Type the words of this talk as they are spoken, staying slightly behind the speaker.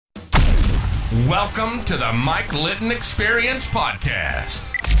Welcome to the Mike Litton Experience podcast.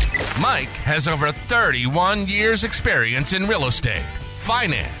 Mike has over 31 years experience in real estate,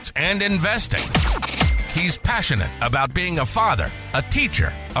 finance, and investing. He's passionate about being a father, a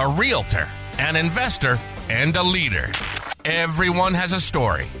teacher, a realtor, an investor, and a leader. Everyone has a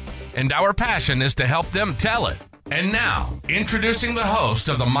story, and our passion is to help them tell it. And now, introducing the host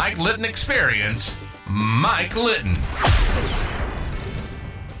of the Mike Litton Experience, Mike Litton.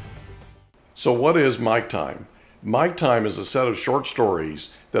 So what is Mike Time? Mike Time is a set of short stories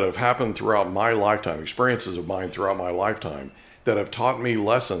that have happened throughout my lifetime, experiences of mine throughout my lifetime, that have taught me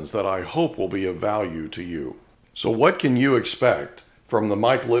lessons that I hope will be of value to you. So what can you expect from the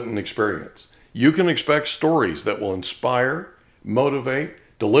Mike Litton Experience? You can expect stories that will inspire, motivate,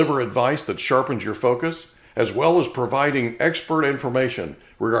 deliver advice that sharpens your focus, as well as providing expert information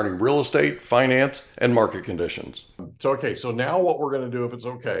regarding real estate, finance, and market conditions. So now what we're going to do, if it's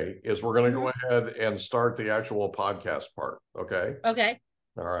okay, is we're going to go ahead and start the actual podcast part, okay? Okay.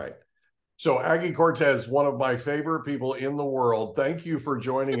 All right. So Agi Cortez, one of my favorite people in the world, thank you for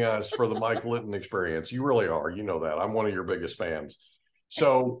joining us for the Mike Litton Experience. You really are. You know that. I'm one of your biggest fans.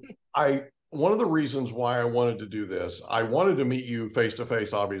 So one of the reasons why I wanted to do this, I wanted to meet you face to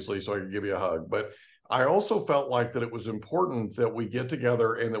face, obviously, so I could give you a hug, but I also felt like that it was important that we get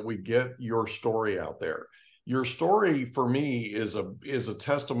together and that we get your story out there. Your story for me is a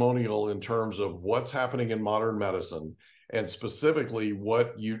testimonial in terms of what's happening in modern medicine, and specifically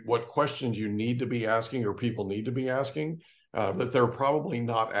what questions you need to be asking or people need to be asking that they're probably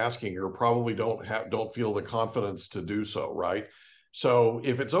not asking or probably don't feel the confidence to do so, right? So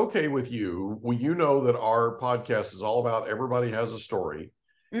if it's okay with you, you know that our podcast is all about everybody has a story.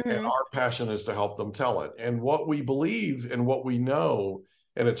 Mm-hmm. And our passion is to help them tell it. And what we believe and what we know,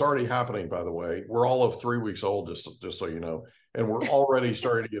 and it's already happening, by the way, we're all of 3 weeks old, just so you know, and we're already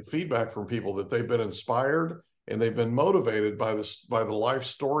starting to get feedback from people that they've been inspired and they've been motivated by the life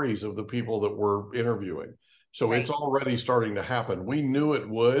stories of the people that we're interviewing. So right. It's already starting to happen. We knew it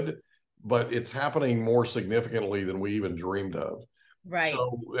would, but it's happening more significantly than we even dreamed of. Right.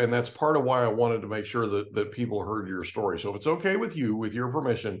 So, and that's part of why I wanted to make sure that people heard your story. So if it's okay with you, with your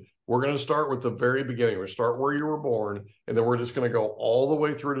permission, we're going to start with the very beginning. We'll start where you were born, and then we're just going to go all the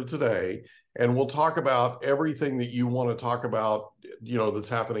way through to today. And we'll talk about everything that you want to talk about, that's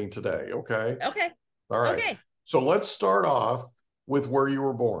happening today. Okay? Okay. All right. Okay. So let's start off with where you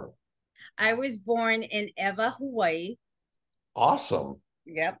were born. I was born in Eva, Hawaii. Awesome.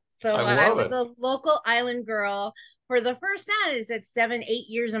 Yep. So I was a local island girl for the first time. Is at 7-8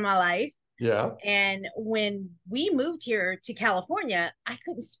 years of my life. Yeah. And when we moved here to California, I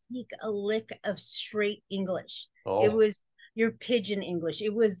couldn't speak a lick of straight English. Oh. It was your pidgin English.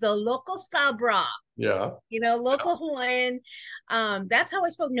 It was the local style bra. Yeah. Local Hawaiian. That's how I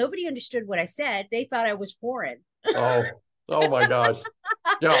spoke. Nobody understood what I said. They thought I was foreign. Oh my gosh.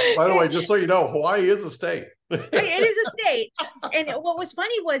 Yeah. By the way, just so you know, Hawaii is a state. It is a state. And what was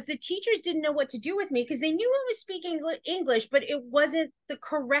funny was the teachers didn't know what to do with me because they knew I was speaking English, but it wasn't the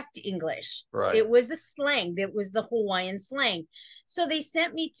correct English. Right. It was the slang. It was the Hawaiian slang. So they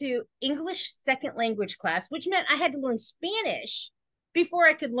sent me to English second language class, which meant I had to learn Spanish before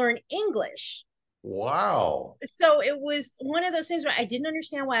I could learn English. Wow. So it was one of those things where I didn't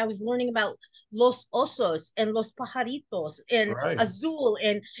understand why I was learning about los osos and los pajaritos and azul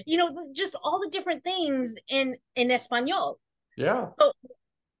and, just all the different things in Espanol. Yeah. So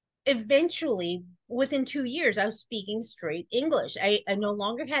eventually, within 2 years, I was speaking straight English. I no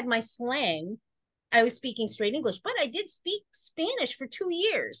longer had my slang. I was speaking straight English, but I did speak Spanish for 2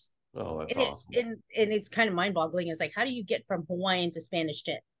 years. Oh, that's awesome. And it's kind of mind-boggling. It's like, how do you get from Hawaiian to Spanish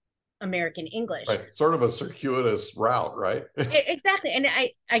to American English? Right. Sort of a circuitous route, right? Exactly. And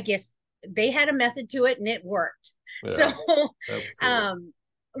I guess they had a method to it and it worked. Yeah, so cool.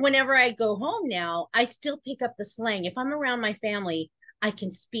 Whenever I go home now, I still pick up the slang. If I'm around my family, I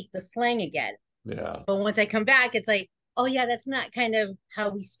can speak the slang again. Yeah. But once I come back, it's like, oh yeah, that's not kind of how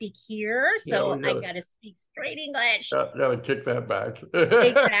we speak here. So I got to speak straight English. Got to kick that back.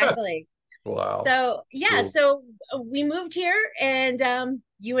 Exactly. Wow. So yeah, cool. So we moved here and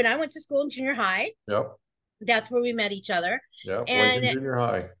you and I went to school in junior high. Yep. That's where we met each other. Yeah, Lincoln Junior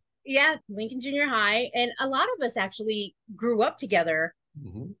High. Yeah, Lincoln Junior High. And a lot of us actually grew up together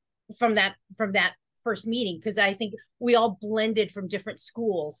from that first meeting, because I think we all blended from different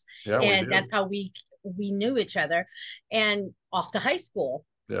schools. Yeah, and that's how we knew each other. And off to high school.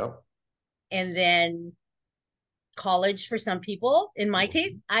 Yeah. And then college for some people. In my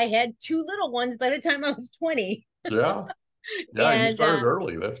case, I had 2 little ones by the time I was 20. Yeah. Yeah, and you started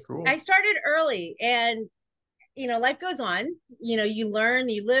early. That's cool. I started early, and life goes on. You learn,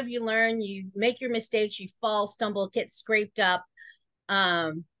 you live, you learn, you make your mistakes, you fall, stumble, get scraped up.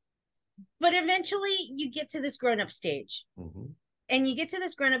 Um, but eventually you get to this grown up stage. Mm-hmm. And you get to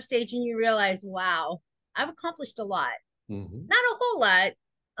this grown up stage and you realize, wow, I've accomplished a lot. Mm-hmm. Not a whole lot.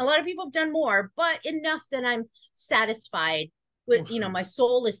 A lot of people have done more, but enough that I'm satisfied with, my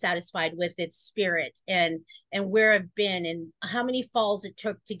soul is satisfied with its spirit and where I've been and how many falls it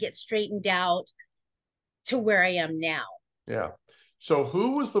took to get straightened out to where I am now. Yeah. So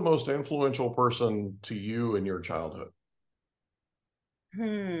who was the most influential person to you in your childhood?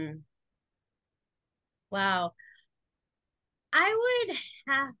 Wow. I would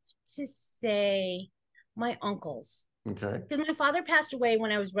have to say my uncles. Okay. Because my father passed away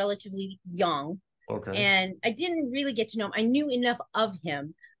when I was relatively young. Okay. And I didn't really get to know him. I knew enough of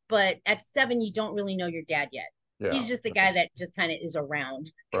him, but at 7, you don't really know your dad yet. Yeah. He's just the guy that just kind of is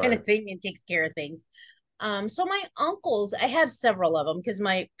around kind of thing and takes care of things. So my uncles, I have several of them because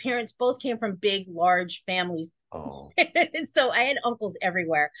my parents both came from big, large families. Oh. So I had uncles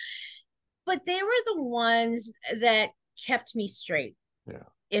everywhere. But they were the ones that kept me straight. Yeah.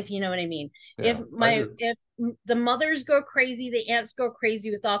 If you know what I mean. Yeah, if the mothers go crazy, the aunts go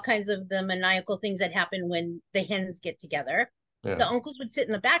crazy with all kinds of the maniacal things that happen when the hens get together. Yeah. The uncles would sit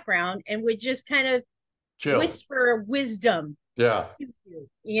in the background and would just kind of chill, whisper wisdom. Yeah. To you,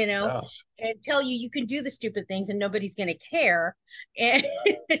 and tell you can do the stupid things and nobody's going to care. And,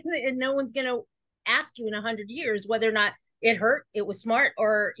 and no one's going to ask you in 100 years whether or not it hurt, it was smart,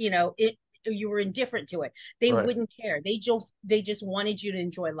 or, you were indifferent to it. They wouldn't care. They just wanted you to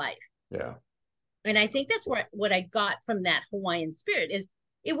enjoy life. Yeah. And I think that's what I got from that Hawaiian spirit is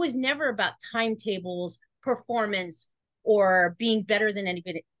it was never about timetables, performance, or being better than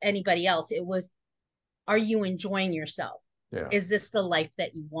anybody else. It was, are you enjoying yourself? Yeah. Is this the life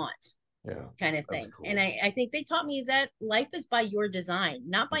that you want? Yeah. Kind of thing. Cool. And I think they taught me that life is by your design,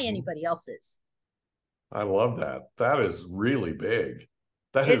 not by anybody else's. I love that. That is really big.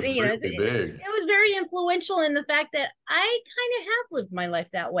 That is really big. It was very influential in the fact that I kind of have lived my life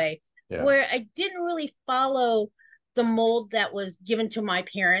that way, where I didn't really follow the mold that was given to my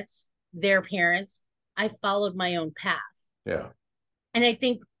parents, their parents. I followed my own path. Yeah. And I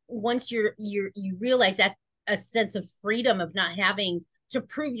think once you realize that a sense of freedom of not having to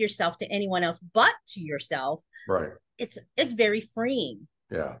prove yourself to anyone else but to yourself, right? It's very freeing.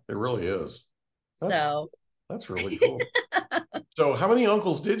 Yeah, it really is. That's really cool. So how many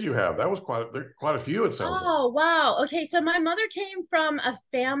uncles did you have? That was quite a few, it sounds like. Oh, wow. Okay, so my mother came from a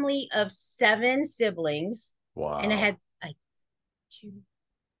family of 7 siblings. Wow. And I had I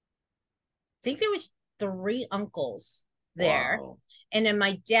think there was 3 uncles there. Wow. And then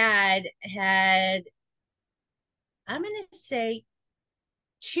my dad had, I'm going to say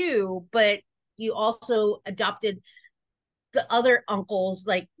 2, but you also adopted the other uncles,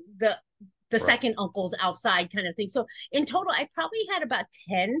 like the second uncles outside kind of thing. So in total, I probably had about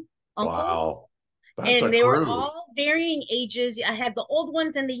 10 uncles. Wow. And they were all varying ages. I had the old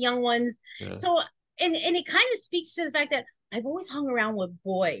ones and the young ones. Yeah. So, and it kind of speaks to the fact that I've always hung around with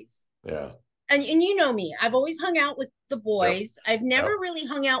boys. Yeah. And you know me, I've always hung out with the boys. Yep. I've never really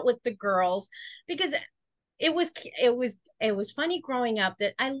hung out with the girls because it was funny growing up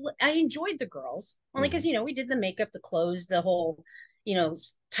that I enjoyed the girls only because, we did the makeup, the clothes, the whole,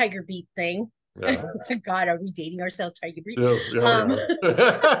 Tiger Beat thing. Yeah. God, are we dating ourselves, Tiger Beat? Yeah.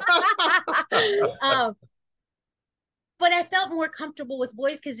 But I felt more comfortable with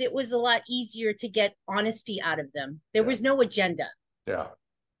boys because it was a lot easier to get honesty out of them. There was no agenda. Yeah.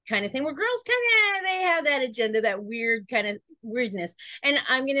 Kind of thing. Where girls they have that agenda, that weird kind of weirdness. And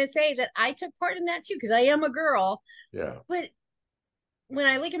I'm going to say that I took part in that too because I am a girl. Yeah. But when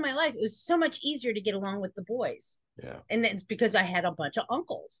I look at my life, it was so much easier to get along with the boys. Yeah. And that's because I had a bunch of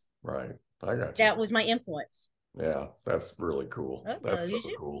uncles. Right. I got you. That was my influence. Yeah. That's really cool. Oh, that's so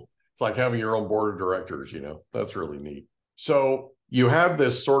cool. It's like having your own board of directors, That's really neat. So you have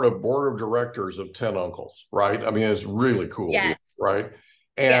this sort of board of directors of 10 uncles, right? I mean, it's really cool. Yes. Right.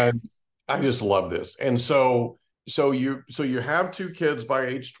 And I just love this. And so you have 2 kids by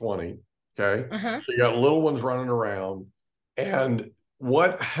age 20. Okay. Uh-huh. So you got little ones running around. And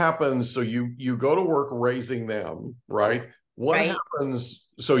what happens? So you go to work raising them, right? What happens?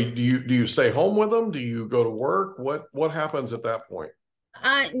 So do you stay home with them? Do you go to work? What happens at that point?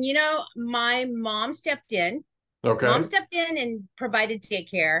 My mom stepped in. Okay. Mom stepped in and provided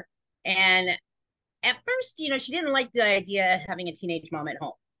daycare. And at first, she didn't like the idea of having a teenage mom at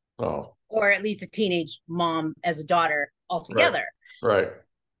home. Oh. Or at least a teenage mom as a daughter altogether. Right.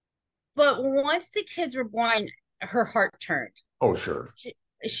 But once the kids were born, her heart turned. Oh, sure.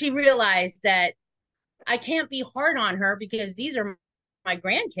 She realized that I can't be hard on her because these are my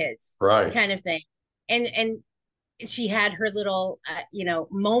grandkids, Right. kind of thing. And she had her little,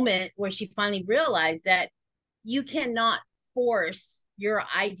 moment where she finally realized that you cannot force your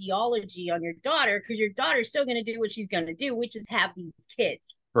ideology on your daughter, because your daughter's still going to do what she's going to do, which is have these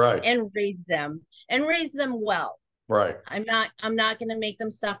kids, Right. and raise them well. Right. I'm not going to make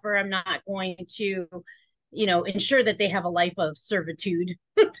them suffer. I'm not going to, ensure that they have a life of servitude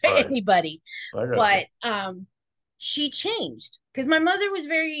to Right. anybody. I got But you. she changed, because my mother was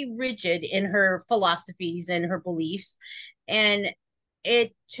very rigid in her philosophies and her beliefs, and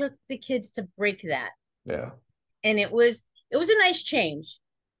it took the kids to break that. Yeah. And it was a nice change.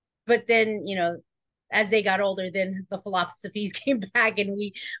 But then, as they got older, then the philosophies came back, and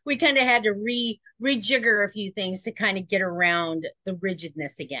we kind of had to rejigger a few things to kind of get around the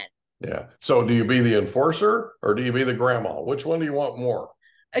rigidness again. Yeah. So do you be the enforcer or do you be the grandma? Which one do you want more?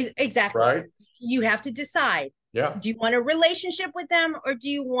 Exactly. Right. You have to decide. Yeah. Do you want a relationship with them, or do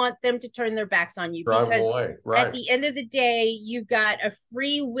you want them to turn their backs on you? Drive them Because away. Right. at the end of the day, you've got a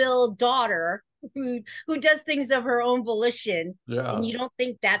free will daughter who does things of her own volition. Yeah. And you don't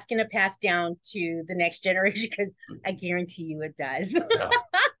think that's going to pass down to the next generation, because I guarantee you it does. Yeah.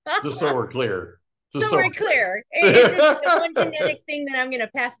 Just so we're clear. So we're clear. It's just the one genetic thing that I'm going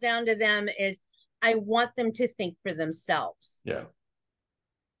to pass down to them is I want them to think for themselves. Yeah.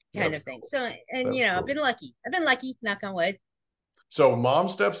 Kind of thing. So, and That's I've cool. been lucky, knock on wood. So mom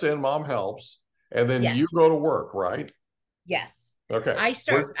steps in, mom helps, and then Yes. you go to work, right? Yes. Okay. I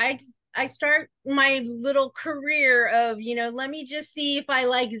start my little career of, let me just see if I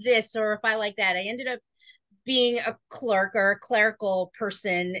like this or if I like that. I ended up being a clerk or a clerical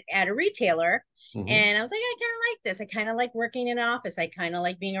person at a retailer. Mhm. And I was like, I kind of like this. I kind of like working in an office. I kind of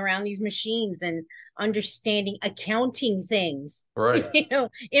like being around these machines and understanding accounting things, Right.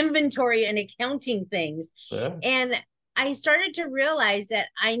 inventory and accounting things. Yeah. And I started to realize that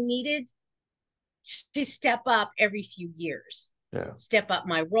I needed to step up every few years. Yeah. Step up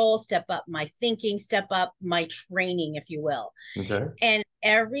my role, step up my thinking, step up my training, if you will. Okay. And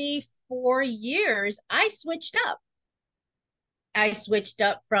every 4 years, I switched up. I switched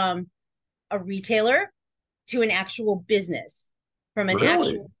up from a retailer to an actual business, from an Really?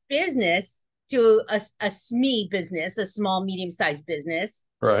 actual business to a SME business, a small, medium-sized business,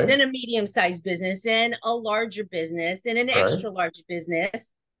 Right. then a medium-sized business, and a larger business, and an Right. extra large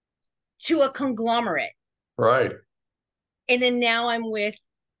business, to a conglomerate. Right. And then now I'm with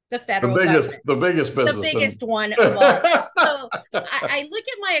the The federal biggest government, the biggest one of all. So I look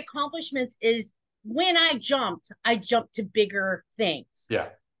at my accomplishments is when I jumped to bigger things. Yeah.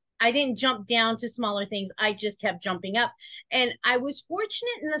 I didn't jump down to smaller things. I just kept jumping up. And I was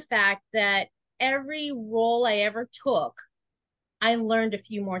fortunate in the fact that every role I ever took, I learned a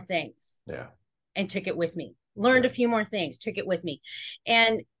few more things. Yeah. And took it with me. Learned Yeah. a few more things, took it with me.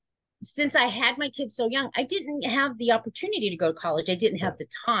 And since I had my kids so young, I didn't have the opportunity to go to college. I didn't have the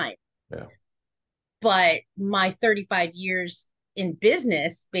time. Yeah. But my 35 years in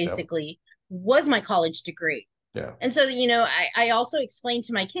business basically was my college degree. Yeah. And so, I also explained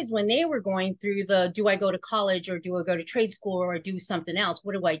to my kids when they were going through do I go to college or do I go to trade school or do something else?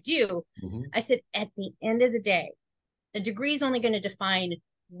 What do I do? Mm-hmm. I said, at the end of the day, the degree is only going to define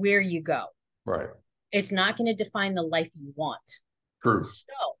where you go. Right. It's not going to define the life you want. True. So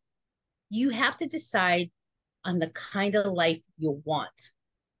you have to decide on the kind of life you want.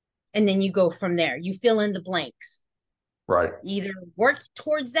 And then you go from there. You fill in the blanks. Right. Either work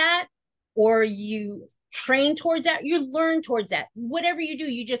towards that or you train towards that. You learn towards that. Whatever you do,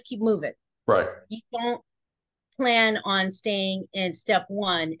 you just keep moving. Right. You don't plan on staying in step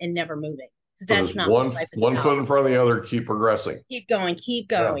one and never moving. That's not one foot in front of the other, keep progressing. Keep going, keep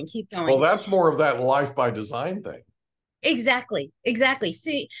going, keep going. Well, that's more of that life by design thing. Exactly.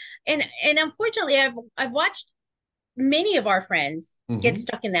 See, and unfortunately, I've watched many of our friends get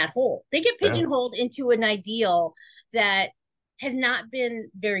stuck in that hole. They get pigeonholed into an ideal that has not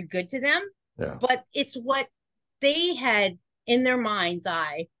been very good to them. Yeah. But it's what they had in their mind's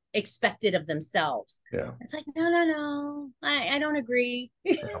eye expected of themselves. Yeah. It's like, no, I don't agree.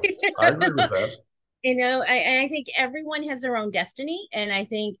 Yeah. I agree with that. I think everyone has their own destiny, and I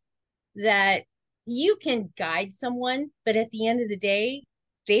think that you can guide someone, but at the end of the day,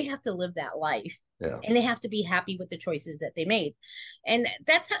 they have to live that life. Yeah. And they have to be happy with the choices that they made. And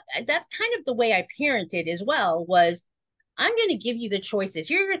that's kind of the way I parented as well, was I'm going to give you the choices.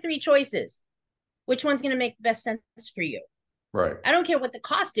 Here are your 3 choices. Which one's going to make the best sense for you? Right. I don't care what the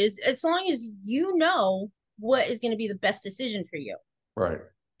cost is, as long as you know what is going to be the best decision for you. Right.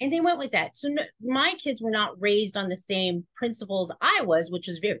 And they went with that. So my kids were not raised on the same principles I was, which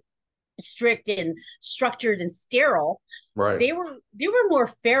was very, strict and structured and sterile. Right. They were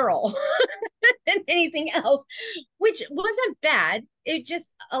more feral than anything else, which wasn't bad. It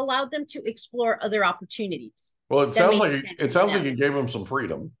just allowed them to explore other opportunities. Well, it sounds like you gave them some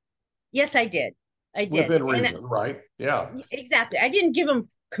freedom. Yes, I did. Within reason, right? Yeah. Exactly. I didn't give them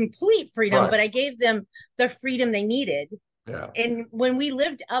complete freedom, but I gave them the freedom they needed. Yeah. And when we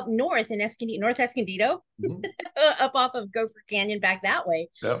lived up north in North Escondido, up off of Gopher Canyon back that way,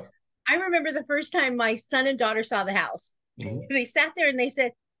 I remember the first time my son and daughter saw the house. They sat there and they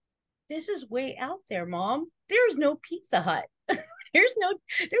said, "This is way out there, Mom. There's no Pizza Hut. there's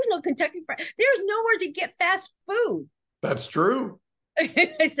no Kentucky Fried. There's nowhere to get fast food." That's true.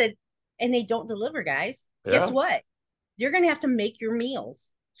 I said, "And they don't deliver, guys. Yeah. Guess what? You're going to have to make your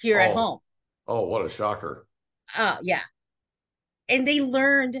meals here at home." Oh, what a shocker. Yeah. And they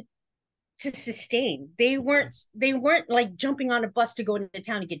learned to sustain. They weren't like jumping on a bus to go into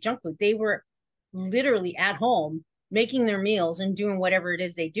town to get junk food. They were literally at home making their meals and doing whatever it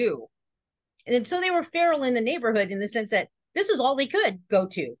is they do. And so they were feral in the neighborhood in the sense that this is all they could go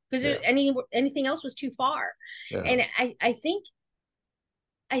to because anything else was too far. Yeah. And I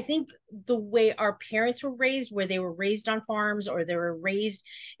think the way our parents were raised, where they were raised on farms or they were raised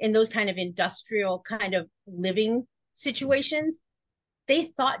in those kind of industrial kind of living situations, they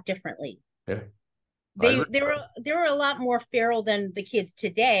thought differently. Yeah. They were a lot more feral than the kids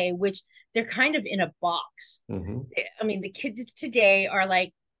today, which they're kind of in a box. I mean, the kids today are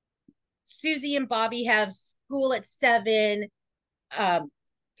like, Susie and Bobby have school at 7,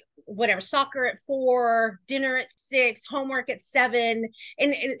 whatever, soccer at 4, dinner at 6, homework at 7,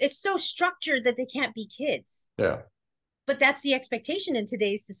 and it's so structured that they can't be kids. Yeah. But that's the expectation in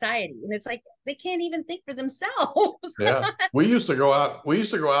today's society, and it's like they can't even think for themselves. Yeah, we used to go out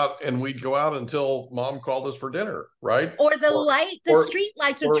and we'd go out until Mom called us for dinner, right? Or the street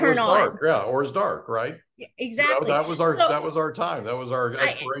lights would turn on. Dark. Yeah, or it's dark, right? Yeah, exactly. That was our time. That was our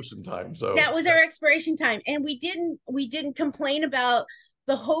expiration time. So that was our expiration time, and we didn't complain about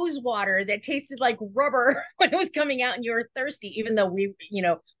the hose water that tasted like rubber when it was coming out and you were thirsty, even though we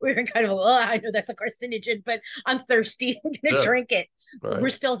were kind of, I know that's a carcinogen, but I'm thirsty. I'm going to drink it. Right. We're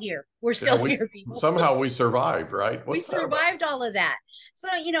still here. We're still here, people. Somehow we survived, right? We survived all of that. So,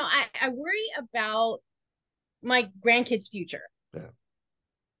 I worry about my grandkids' future. Yeah.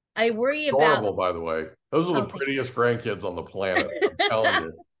 I worry Adorable, by the way. Those are the prettiest grandkids on the planet. I'm telling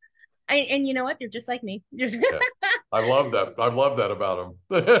you. And you know what? They're just like me. Yeah. I love that. I love that about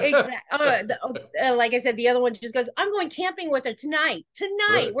them. Exactly. Like I said, the other one just goes, "I'm going camping with her tonight.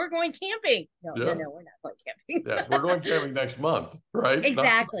 Right. We're going camping." No, we're not going camping. Yeah, we're going camping next month, right?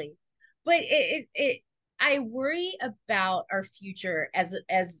 Exactly. But I worry about our future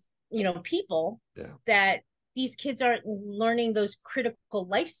as people, that these kids aren't learning those critical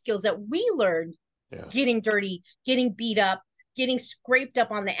life skills that we learned. Yeah. Getting dirty, getting beat up, getting scraped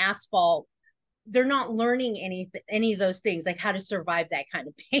up on the asphalt. They're not learning any of those things, like how to survive that kind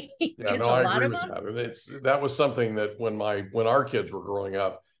of pain. Yeah, no, I agree with that. That was something that when our kids were growing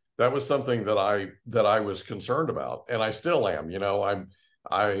up, that was something that I was concerned about, and I still am. We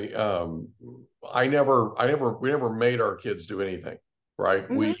never made our kids do anything, right?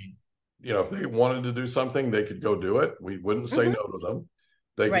 Mm-hmm. We, if they wanted to do something, they could go do it. We wouldn't say no to them.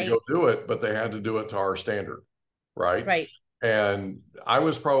 They could go do it, but they had to do it to our standard, right? Right. And I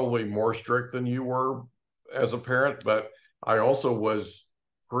was probably more strict than you were as a parent, but I also was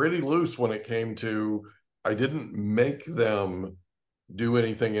pretty loose when it came to, I didn't make them do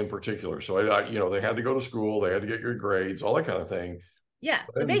anything in particular. So they had to go to school, they had to get good grades, all that kind of thing. Yeah,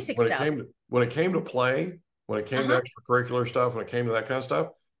 the basic stuff. When it came to play, when it came to extracurricular stuff, when it came to that kind of stuff,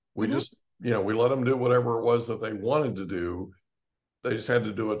 we just, we let them do whatever it was that they wanted to do. They just had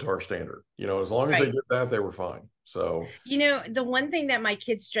to do it to our standard. As long as they did that, they were fine. So, the one thing that my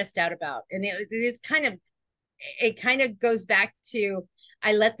kids stressed out about, and it kind of goes back to,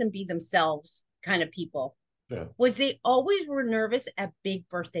 I let them be themselves kind of people, was they always were nervous at big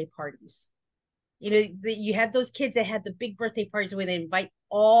birthday parties. You had those kids that had the big birthday parties where they invite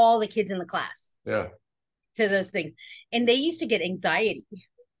all the kids in the class to those things. And they used to get anxiety.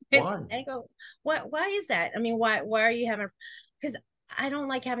 Why? And I go, why is that? I mean, why are you having, because I don't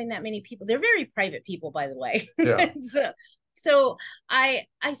like having that many people. They're very private people, by the way. Yeah. So I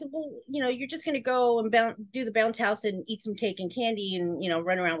said, well, you're just going to go and do the bounce house and eat some cake and candy and,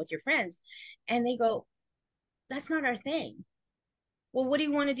 run around with your friends. And they go, that's not our thing. Well, what do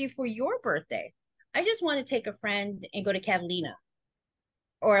you want to do for your birthday? I just want to take a friend and go to Catalina.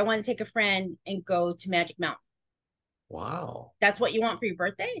 Or I want to take a friend and go to Magic Mountain. Wow. That's what you want for your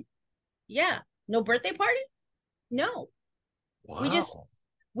birthday? Yeah. No birthday party? No. Wow.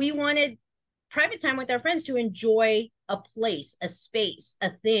 We wanted private time with our friends to enjoy a place, a space, a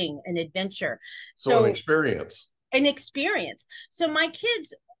thing, an adventure. So an experience. An experience. So my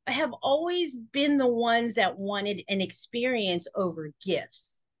kids have always been the ones that wanted an experience over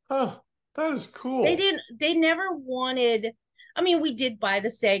gifts. Huh, that is cool. They never wanted, I mean, we did buy the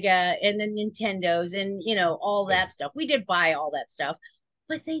Sega and the Nintendos and, all that stuff. We did buy all that stuff,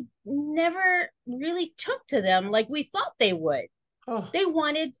 but they never really took to them like we thought they would. Huh. They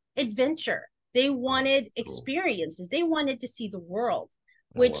wanted adventure. They wanted experiences. They wanted to see the world,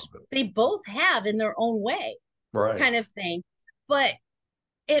 which they both have in their own way, kind of thing. But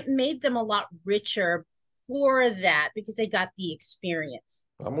it made them a lot richer for that because they got the experience.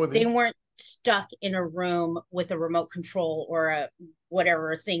 I'm with you. They weren't stuck in a room with a remote control or a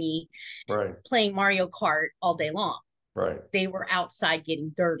whatever thingy, playing Mario Kart all day long. Right. They were outside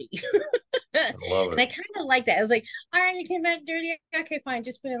getting dirty. I love it. And I kind of like that. I was like, all right, you came back dirty. Okay, fine.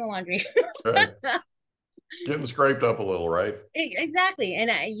 Just put it in the laundry. Right. Getting scraped up a little, right? Exactly.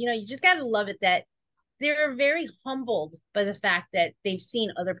 And you just got to love it that they're very humbled by the fact that they've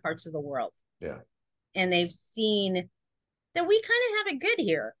seen other parts of the world. Yeah. And they've seen that we kind of have it good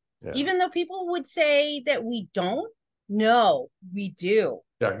here. Yeah. Even though people would say that we don't. No, we do.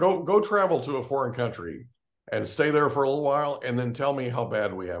 Yeah. Go travel to a foreign country and stay there for a little while and then tell me how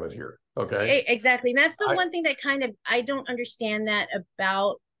bad we have it here. Okay. Exactly. And that's the one thing that I don't understand that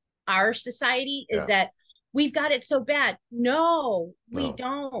about our society is that we've got it so bad. No, we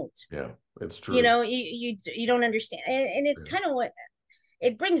don't. Yeah, it's true. You don't understand. And it's kind of what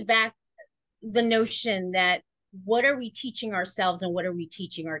it brings back the notion that what are we teaching ourselves and what are we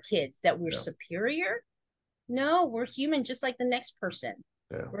teaching our kids? That we're superior? No, we're human just like the next person.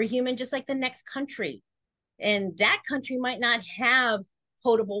 Yeah. We're human just like the next country. And that country might not have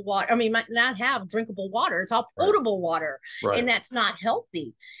potable water. I mean, might not have drinkable water. It's all potable water. Right. And that's not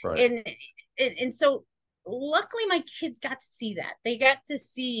healthy. Right. And so luckily my kids got to see that. They got to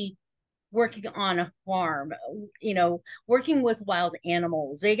see working on a farm, working with wild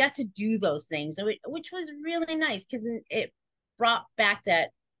animals. They got to do those things, which was really nice because it brought back that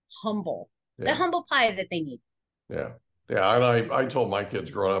humble pie that they need. Yeah. Yeah. And I told my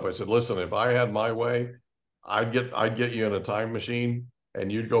kids growing up, I said, listen, if I had my way, I'd get you in a time machine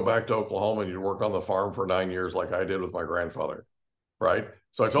and you'd go back to Oklahoma and you'd work on the farm for 9 years like I did with my grandfather. Right.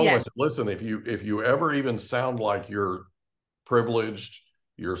 So I told him, I said, listen, if you ever even sound like you're privileged,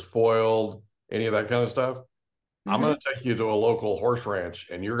 you're spoiled, any of that kind of stuff, I'm going to take you to a local horse ranch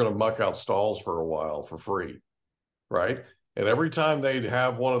and you're going to muck out stalls for a while for free. Right. And every time they'd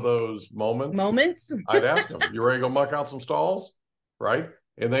have one of those moments, I'd ask them, you ready to go muck out some stalls? Right.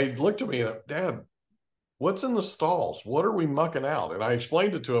 And they'd look to me and, Dad, what's in the stalls? What are we mucking out? And I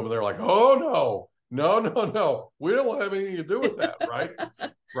explained it to them and they're like, oh, no. We don't want to have anything to do with that. Right.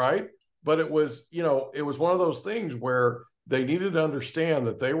 Right. But it was one of those things where they needed to understand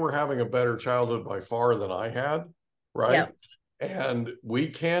that they were having a better childhood by far than I had. Right. Yep. And we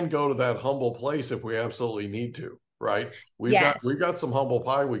can go to that humble place if we absolutely need to. Right. We've got some humble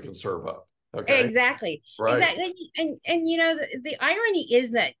pie we can serve up. Okay. Exactly. Right. Exactly. And the irony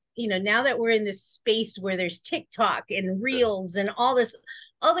is that, now that we're in this space where there's TikTok and Reels and all this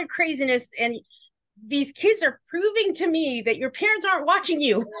other craziness, and these kids are proving to me that your parents aren't watching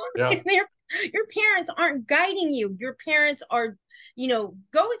you. Yeah. Your parents aren't guiding you. Your parents are,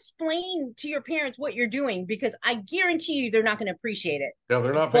 go explain to your parents what you're doing, because I guarantee you they're not going to appreciate it. Yeah,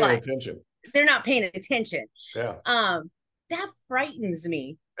 they're not paying attention. They're not paying attention. Yeah. That frightens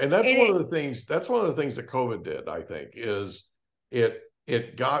me. And that's one of the things that COVID did, I think, is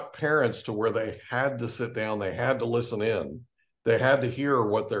it got parents to where they had to sit down, they had to listen in, they had to hear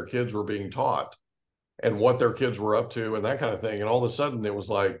what their kids were being taught and what their kids were up to and that kind of thing. And all of a sudden it was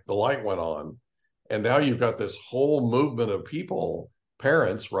like the light went on. And now you've got this whole movement of people,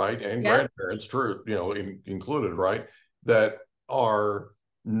 parents, right, and grandparents, true, included, right, that are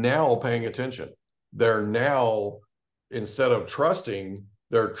now paying attention. They're now, instead of trusting,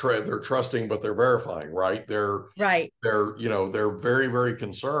 they're trusting, but they're verifying, right? They're very, very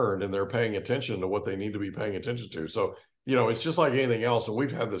concerned, and they're paying attention to what they need to be paying attention to. So, it's just like anything else. And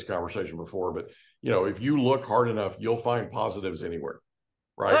we've had this conversation before, but if you look hard enough, you'll find positives anywhere,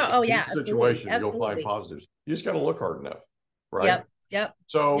 right? Oh yeah. Situation, absolutely. You'll find positives. You just got to look hard enough, right? Yep.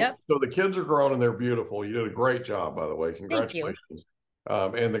 So the kids are grown and they're beautiful. You did a great job, by the way. Congratulations.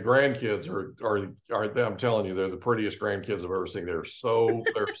 And the grandkids are I'm telling you, they're the prettiest grandkids I've ever seen. They're so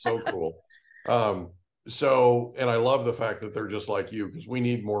cool. And I love the fact that they're just like you, because we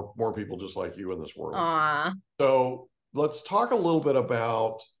need more people just like you in this world. Aww. So let's talk a little bit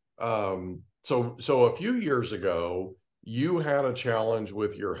about, so a few years ago, you had a challenge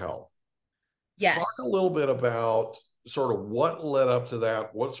with your health. Talk a Yes. little bit about sort of what led up to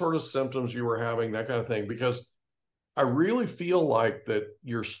that, what sort of symptoms you were having, that kind of thing, because I really feel like that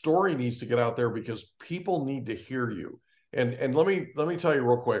your story needs to get out there because people need to hear you. And let me tell you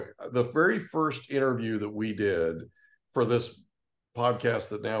real quick, the very first interview that we did for this podcast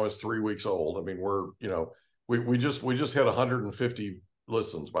that now is 3 weeks old. I mean, we just hit 150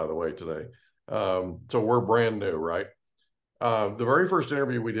 listens, by the way, today. So we're brand new, right? The very first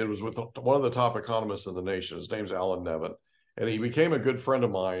interview we did was with one of the top economists in the nation. His name's Alan Nevin, and he became a good friend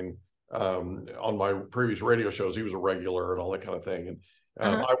of mine on my previous radio shows. He was a regular and all that kind of thing. And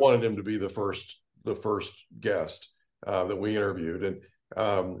I wanted him to be the first guest that we interviewed,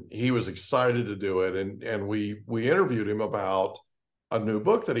 and he was excited to do it. And we interviewed him about a new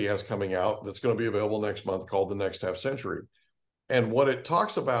book that he has coming out that's going to be available next month called The Next Half Century. And what it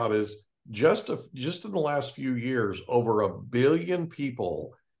talks about is just in the last few years, over 1 billion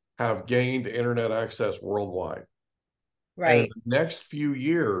people have gained internet access worldwide. Right. And in the next few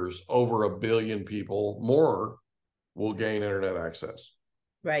years, over 1 billion people more will gain internet access.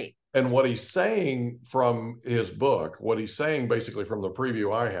 Right. And what he's saying from his book, what he's saying basically from the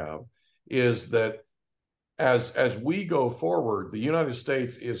preview I have, is that as we go forward, the United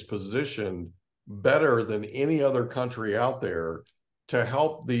States is positioned better than any other country out there to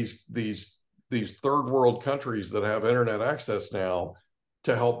help these third world countries that have internet access now,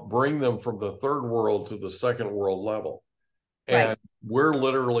 to help bring them from the third world to the second world level. And right. We're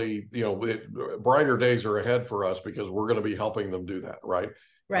literally, brighter days are ahead for us because we're going to be helping them do that, right?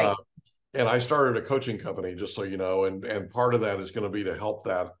 Right. And I started a coaching company, just so you know, and part of that is going to be to help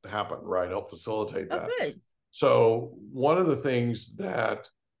that happen, right? Help facilitate that. Oh, good. So one of the things that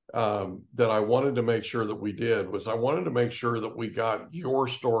I wanted to make sure that we did was I wanted to make sure that we got your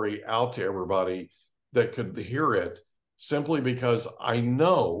story out to everybody that could hear it, simply because I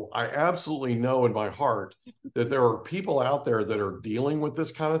absolutely know in my heart that there are people out there that are dealing with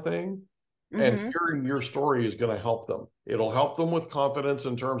this kind of thing, and hearing your story is going to help them. It'll help them with confidence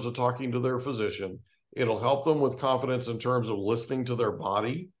in terms of talking to their physician. It'll help them with confidence in terms of listening to their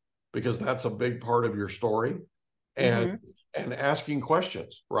body, because that's a big part of your story. And asking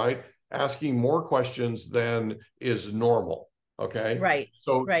questions, right? Asking more questions than is normal. Okay. Right.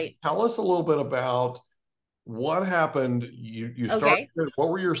 So right. Tell us a little bit about what happened. You started, what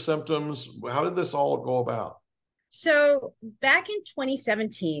were your symptoms? How did this all go about? So back in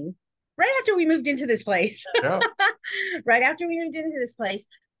 2017, right after we moved into this place, yeah. right after we moved into this place,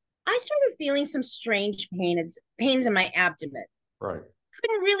 I started feeling some strange pains in my abdomen. Right.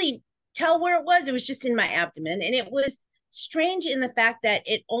 Couldn't really tell where it was. It was just in my abdomen. And it was strange in the fact that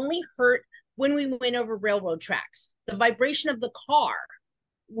it only hurt when we went over railroad tracks. The vibration of the car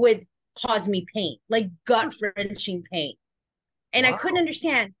would cause me pain, like gut-wrenching pain. And I couldn't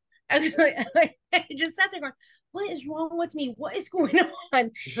understand. I was like, I just sat there going, what is wrong with me? What is going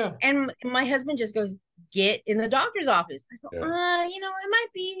on? Yeah. And my husband just goes, get in the doctor's office. I go,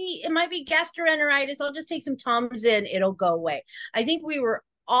 it might be gastroenteritis. I'll just take some Tums and it'll go away. I think we were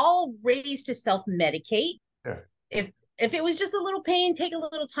all raised to self-medicate. Yeah. If it was just a little pain, take a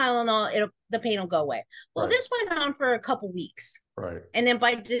little Tylenol, the pain will go away. Well, this went on for a couple weeks. Right. And then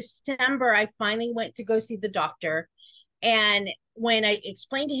by December, I finally went to go see the doctor. And when I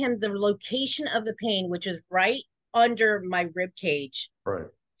explained to him the location of the pain, which is right under my rib cage, right,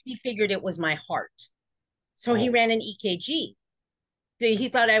 he figured it was my heart. So he ran an EKG. So he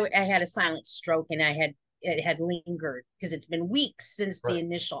thought I had a silent stroke, and it had lingered because it's been weeks since the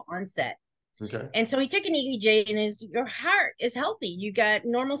initial onset. Okay. And so he took an EKG, and your heart is healthy. You got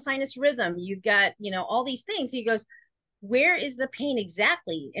normal sinus rhythm. You've got, all these things. He goes, where is the pain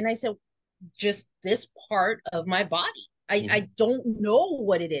exactly? And I said, just this part of my body. I don't know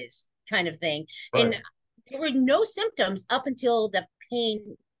what it is, kind of thing. Right. And there were no symptoms up until the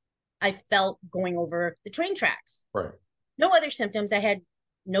pain I felt going over the train tracks. Right. No other symptoms. I had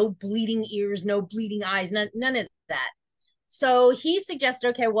no bleeding ears, no bleeding eyes, none of that. So he suggested,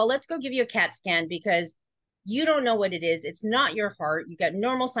 okay, well, let's go give you a CAT scan because you don't know what it is. It's not your heart. You got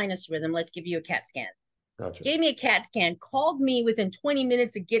normal sinus rhythm. Let's give you a CAT scan. Gotcha. Gave me a CAT scan, called me within 20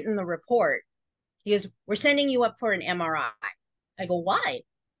 minutes of getting the report. He goes, we're sending you up for an MRI. I go, why?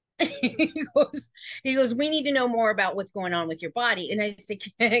 he goes, we need to know more about what's going on with your body. And I said,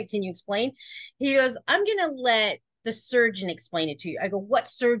 can you explain? He goes, I'm going to let the surgeon explain it to you. I go, what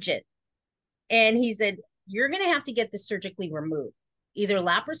surgeon? And he said, you're going to have to get this surgically removed, either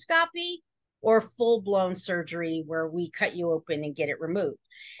laparoscopy or full-blown surgery where we cut you open and get it removed.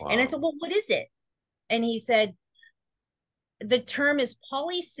 Wow. And I said, well, what is it? And he said, the term is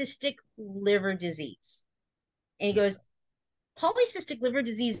polycystic liver disease. And he goes, polycystic liver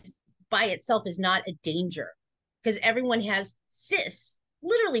disease by itself is not a danger because everyone has cysts,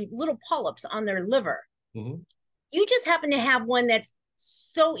 literally little polyps on their liver. Mm-hmm. You just happen to have one that's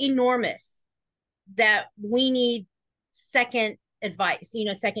so enormous that we need second advice,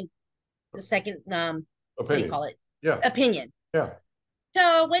 the second, what do you call it? Yeah. Opinion. Yeah. So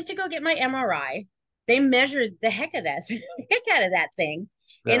I went to go get my MRI. They measured the heck out of that thing.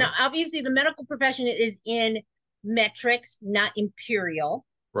 Yeah. And obviously the medical profession is in metrics, not imperial.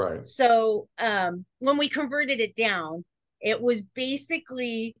 Right. So when we converted it down, it was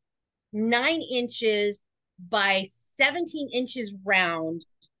basically 9 inches by 17 inches round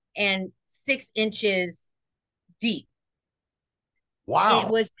and 6 inches deep.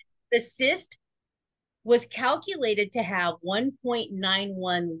 Wow. The cyst was calculated to have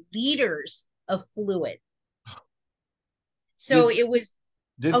 1.91 liters of fluid. So it was.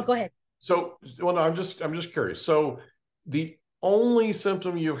 Go ahead. So, well, no, I'm just curious. So, the only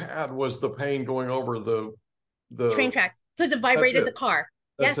symptom you had was the pain going over the train tracks because it vibrated the car.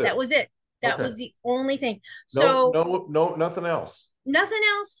 Yes, that was it. That was the only thing. So no, nothing else. Nothing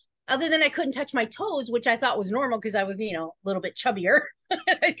else other than I couldn't touch my toes, which I thought was normal because I was, a little bit chubbier.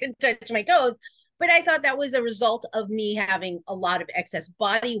 I couldn't touch my toes. But I thought that was a result of me having a lot of excess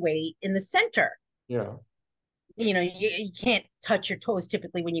body weight in the center. Yeah. You can't touch your toes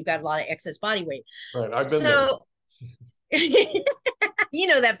typically when you've got a lot of excess body weight. Right. I've been there. You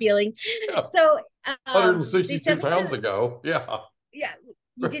know that feeling. Yeah. So 162 pounds ago. Yeah. Yeah.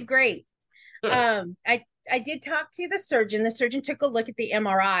 You did great. I did talk to the surgeon. The surgeon took a look at the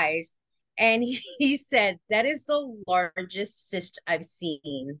MRIs and he said, that is the largest cyst I've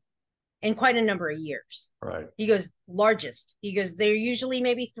seen in quite a number of years. Right. He goes, largest. He goes, they're usually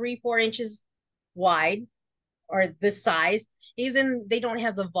maybe 3-4 inches wide or this size. They don't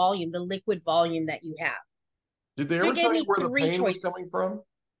have the volume, the liquid volume that you have. Did they ever tell you where the pain was coming from?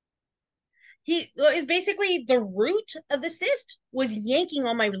 It's basically the root of the cyst was yanking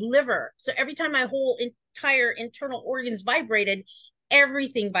on my liver. So every time my whole entire internal organs vibrated,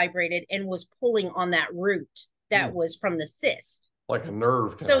 everything vibrated and was pulling on that root that was from the cyst. Like a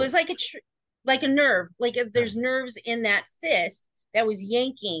nerve. So it's like a nerve. Like if there's nerves in that cyst that was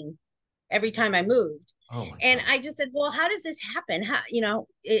yanking every time I moved. Oh my and God. I just said, well, how does this happen? How,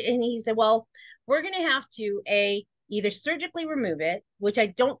 and he said, well, we're going to have to either surgically remove it, which I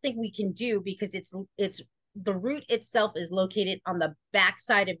don't think we can do because it's the root itself is located on the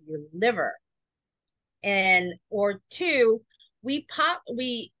backside of your liver. Or 2, we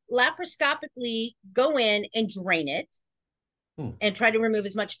laparoscopically go in and drain it and try to remove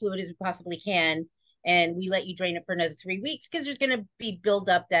as much fluid as we possibly can. And we let you drain it for another 3 weeks because there's going to be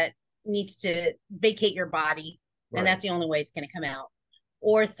buildup that needs to vacate your body. Right. And that's the only way it's going to come out.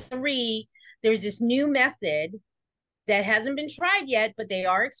 Or 3, there's this new method that hasn't been tried yet, but they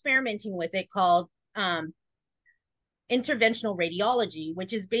are experimenting with it called interventional radiology,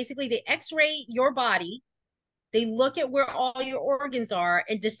 which is basically they x-ray your body. They look at where all your organs are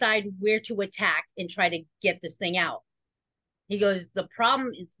and decide where to attack and try to get this thing out. He goes, the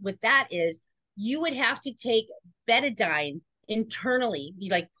problem with that is you would have to take betadine internally.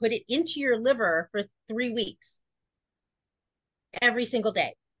 You put it into your liver for 3 weeks every single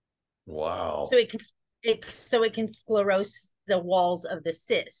day. Wow. So it can sclerose the walls of the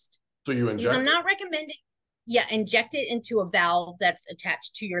cyst. So you inject I'm not recommending. Yeah, inject it into a valve that's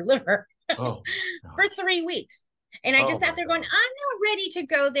attached to your liver for 3 weeks. And I just sat there going, I'm not ready to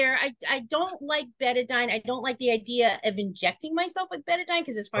go there. I don't like betadine. I don't like the idea of injecting myself with betadine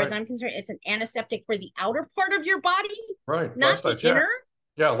because as far as I'm concerned, it's an antiseptic for the outer part of your body. Right. Not the inner.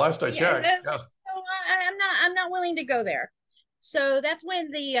 Yeah, last I checked. Yeah. So I'm not willing to go there. So that's when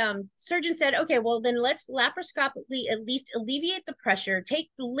the surgeon said, okay, well then let's laparoscopically at least alleviate the pressure,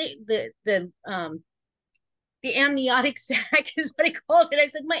 take the amniotic sac is what I called it. I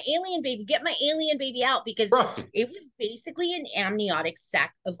said, get my alien baby out because it was basically an amniotic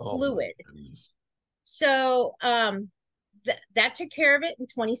sac of fluid. So that took care of it in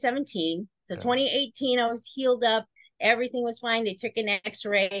 2017. So 2018, I was healed up. Everything was fine. They took an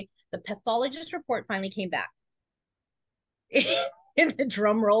x-ray. The pathologist report finally came back. In the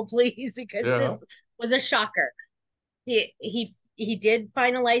drum roll, please, because this was a shocker. He did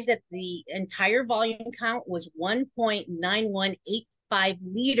finalize that the entire volume count was 1.9185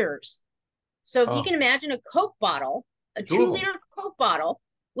 liters. So if you can imagine a Coke bottle, a 2-liter Coke bottle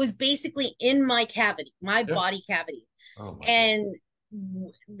was basically in my cavity, my body cavity. And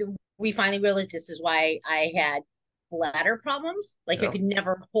we finally realized this is why I had bladder problems. I could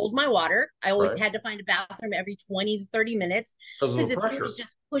never hold my water. I always had to find a bathroom every 20 to 30 minutes because it was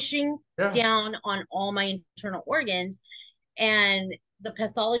just pushing down on all my internal organs. And the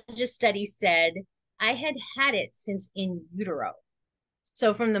pathologist study said I had it since in utero.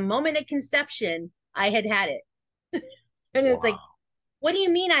 So from the moment of conception, I had it. And it's like, Wow. what do you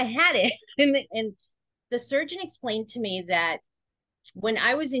mean I had it? And the surgeon explained to me that when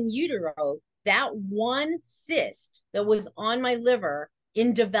I was in utero, that one cyst that was on my liver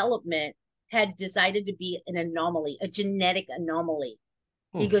in development had decided to be an anomaly, a genetic anomaly.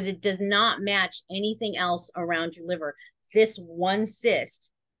 He goes, it does not match anything else around your liver. This one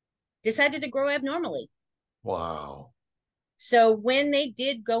cyst decided to grow abnormally. Wow. So when they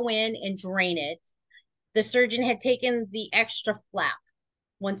did go in and drain it, the surgeon had taken the extra flap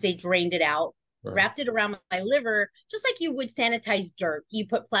once they drained it out, Right. wrapped it around my liver, just like you would sanitize dirt. You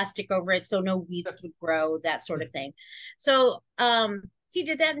put plastic over it so no weeds would grow, that sort of thing. So he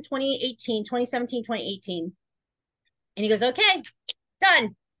did that in 2017, 2018. And he goes, okay, done. I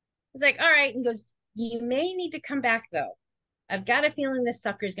was like, all right. And he goes, you may need to come back though. I've got a feeling this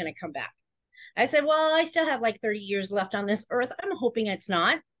sucker is going to come back. I said, well, I still have like 30 years left on this earth. I'm hoping it's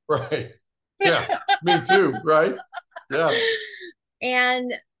not. Right. Yeah. Me too. Right. Yeah.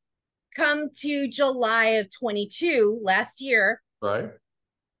 And come to July of 22 last year, Right.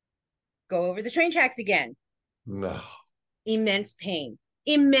 go over the train tracks again. No. Immense pain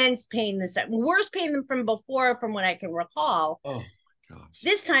this time. Worse pain than from before, from what I can recall. Oh my gosh.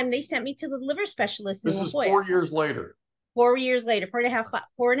 This time they sent me to the liver specialist in This La is Jolla. 4 years later. 4 years later,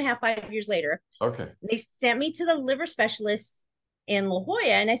 5 years later. Okay. They sent me to the liver specialist in La Jolla.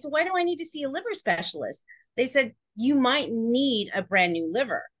 And I said, why do I need to see a liver specialist? They said, you might need a brand new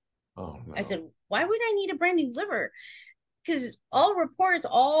liver. Oh no. I said, why would I need a brand new liver? Because all reports,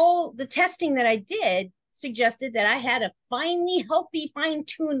 all the testing that I did suggested that I had a finely healthy,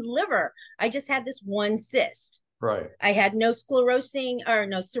 fine-tuned liver. I just had this one cyst. Right. I had no sclerosing or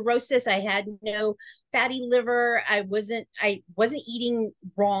no cirrhosis. I had no fatty liver. I wasn't eating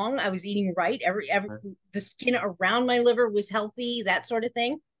wrong. I was eating right. Every the skin around my liver was healthy, that sort of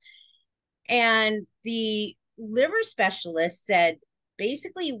thing. And the liver specialist said,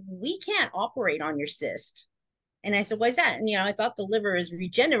 basically, we can't operate on your cyst. And I said, why is that? And, I thought the liver is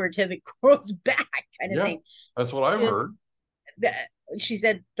regenerative. It grows back kind of thing. That's what I've heard. She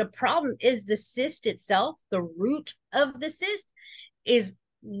said, the problem is the cyst itself, the root of the cyst is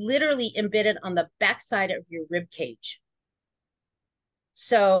literally embedded on the backside of your rib cage.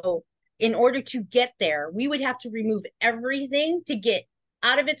 So in order to get there, we would have to remove everything to get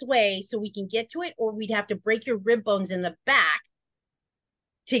out of its way so we can get to it, or we'd have to break your rib bones in the back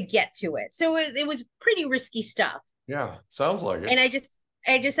to get to it. So it was pretty risky stuff. Yeah, sounds like it. And I just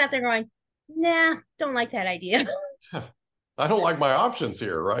sat there going, nah, don't like that idea. I don't like my options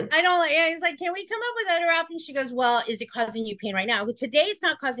here, right? I don't like. He's like, can we come up with other options? She goes, well, is it causing you pain right now? Today it's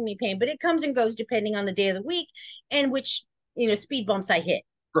not causing me pain, but it comes and goes depending on the day of the week and which speed bumps I hit,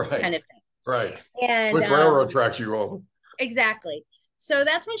 right? Kind of thing, right? And which railroad tracks you over? Exactly. So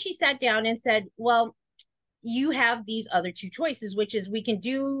that's when she sat down and said, well, you have these other two choices, which is we can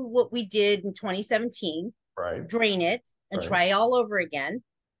do what we did in 2017, right? Drain it and try all over again,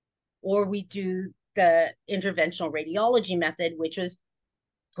 or we do the interventional radiology method, which was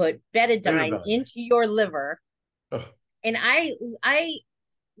put betadine into your liver. Ugh. And I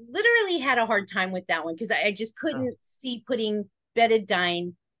literally had a hard time with that one because I just couldn't see putting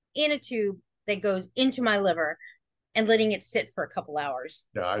betadine in a tube that goes into my liver and letting it sit for a couple hours.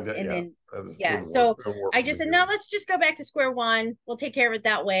 Yeah, I did. And then, so I just said, no, let's just go back to square one. We'll take care of it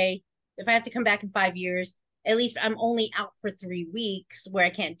that way. If I have to come back in 5 years, at least I'm only out for 3 weeks where I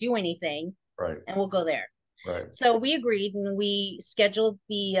can't do anything. Right. And we'll go there. Right. So we agreed and we scheduled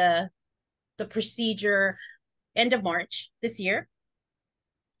the procedure end of March this year.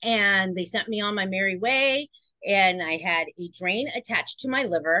 And they sent me on my merry way. And I had a drain attached to my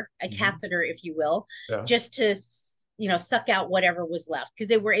liver, a catheter, if you will, just to, suck out whatever was left. Because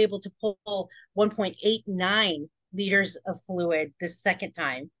they were able to pull 1.89 liters of fluid the second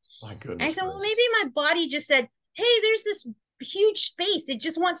time. My goodness. And I said, well, maybe my body just said, hey, there's this huge space. It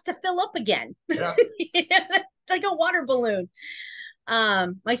just wants to fill up again. Yeah. Like a water balloon.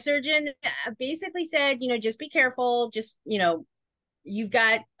 My surgeon basically said, just be careful. Just, you've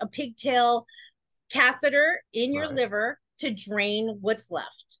got a pigtail catheter in your liver to drain what's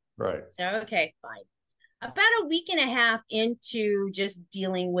left. Right. So, okay, fine. About a week and a half into just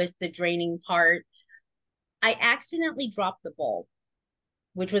dealing with the draining part, I accidentally dropped the bulb,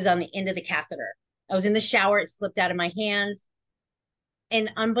 which was on the end of the catheter. I was in the shower. It slipped out of my hands.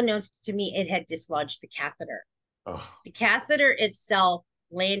 And unbeknownst to me, it had dislodged the catheter. Oh. The catheter itself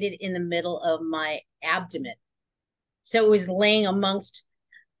landed in the middle of my abdomen. So it was laying amongst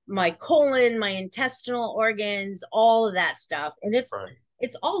my colon, my intestinal organs, all of that stuff. And it's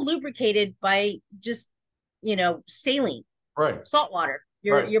all lubricated by just, saline, salt water.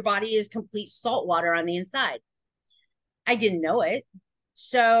 Your body is complete salt water on the inside. I didn't know it.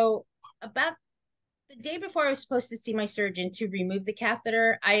 So about the day before I was supposed to see my surgeon to remove the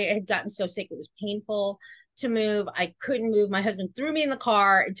catheter, I had gotten so sick. It was painful to move. I couldn't move. My husband threw me in the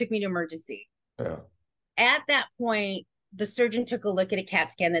car and took me to emergency. Yeah. At that point, the surgeon took a look at a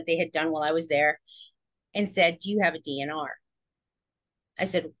CAT scan that they had done while I was there and said, "Do you have a DNR?" I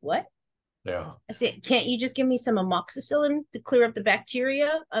said, "What?" Yeah. I said, "Can't you just give me some amoxicillin to clear up the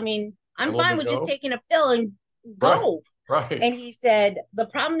bacteria? I mean, I'm fine with just taking a pill and go." Right. And he said, "The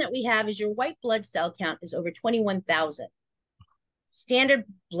problem that we have is your white blood cell count is over 21,000. Standard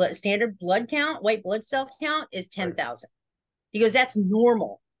blood count, white blood cell count is 10,000. He goes, that's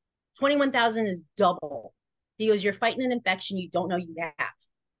normal. 21,000 is double. He goes, you're fighting an infection you don't know you have.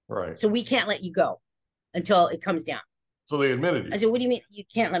 Right. So we can't let you go until it comes down." So they admitted you. I said, "What do you mean you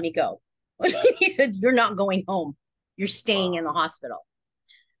can't let me go?" He said, "You're not going home. You're staying in the hospital."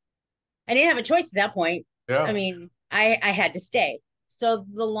 I didn't have a choice at that point. Yeah. I mean, I had to stay. So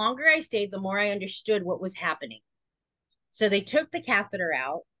the longer I stayed, the more I understood what was happening. So they took the catheter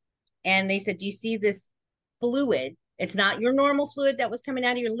out and they said, "Do you see this fluid? It's not your normal fluid that was coming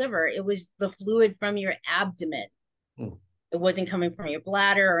out of your liver. It was the fluid from your abdomen. It wasn't coming from your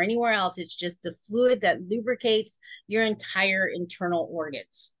bladder or anywhere else. It's just the fluid that lubricates your entire internal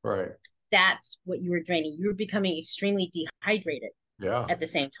organs." Right. That's what you were draining. You were becoming extremely dehydrated at the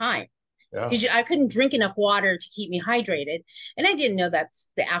same time. Because I couldn't drink enough water to keep me hydrated. And I didn't know that's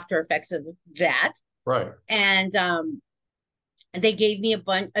the after effects of that. Right. And they gave me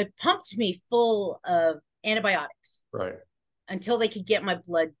pumped me full of antibiotics. Right. Until they could get my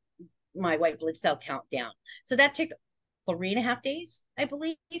white blood cell count down. So that took 3.5 days, I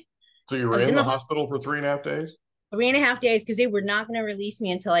believe. So you were in the hospital for 3.5 days? 3.5 days, because they were not going to release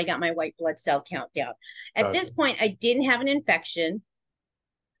me until I got my white blood cell count down. At this point, I didn't have an infection,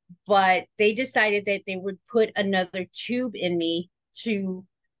 but they decided that they would put another tube in me to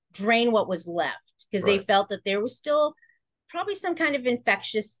drain what was left, because they felt that there was still probably some kind of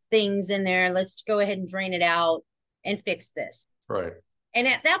infectious things in there. Let's go ahead and drain it out and fix this. Right. And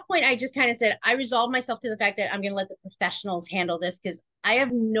at that point, I just kind of said, I resolved myself to the fact that I'm going to let the professionals handle this, because I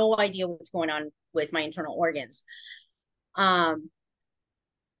have no idea what's going on with my internal organs.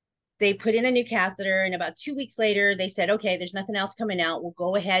 They put in a new catheter, and about 2 weeks later, they said, "Okay, there's nothing else coming out. We'll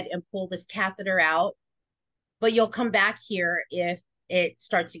go ahead and pull this catheter out, but you'll come back here if it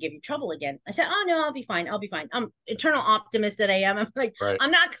starts to give you trouble again." I said, "Oh, no, I'll be fine. I'll be fine." I'm eternal optimist that I am. I'm like,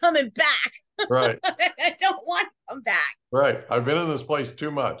 I'm not coming back. Right. I don't want to come back. Right. I've been in this place too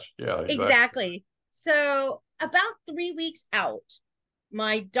much. Yeah, exactly. So about 3 weeks out,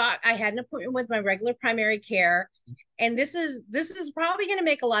 I had an appointment with my regular primary care. And this is probably going to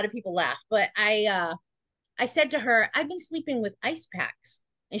make a lot of people laugh, but I said to her, "I've been sleeping with ice packs."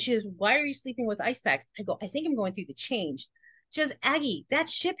 And she goes, "Why are you sleeping with ice packs?" I go, "I think I'm going through the change." She goes, "Aggie, that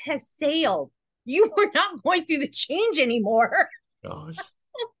ship has sailed. You are not going through the change anymore." Gosh.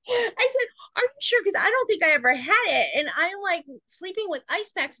 I said, "Are you sure? Because I don't think I ever had it. And I'm like sleeping with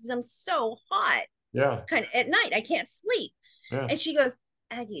ice packs because I'm so hot. Yeah. Kind of at night, I can't sleep." Yeah. And she goes,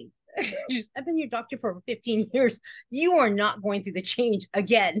 "Aggie, I've been your doctor for over 15 years. You are not going through the change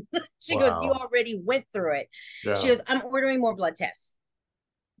again." She goes, "You already went through it." Yeah. She goes, "I'm ordering more blood tests."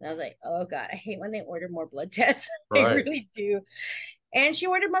 And I was like, "Oh God, I hate when they order more blood tests." I really do. And she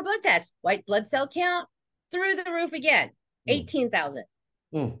ordered more blood tests. White blood cell count through the roof again, 18,000.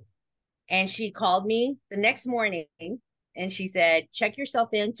 And she called me the next morning and she said, "Check yourself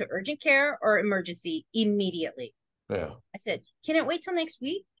into urgent care or emergency immediately." Yeah. I said, "Can it wait till next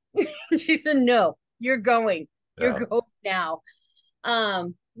week?" She said, "No, you're going. You're going now."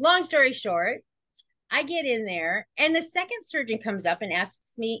 Long story short, I get in there and the second surgeon comes up and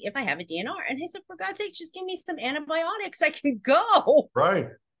asks me if I have a DNR. And I said, "For God's sake, just give me some antibiotics. I can go." Right.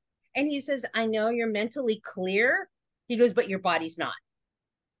 And he says, "I know you're mentally clear." He goes, "But your body's not.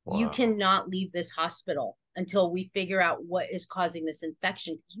 Wow. You cannot leave this hospital until we figure out what is causing this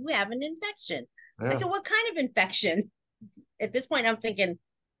infection. You have an infection." Yeah. I said, "What kind of infection?" At this point, I'm thinking,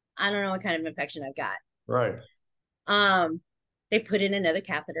 I don't know what kind of infection I've got. Right. They put in another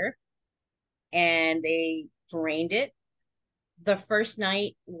catheter and they drained it. The first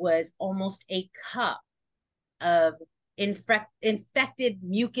night was almost a cup of infected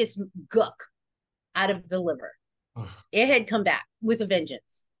mucus gook out of the liver. It had come back with a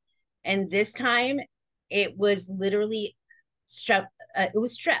vengeance. And this time it was literally strep. It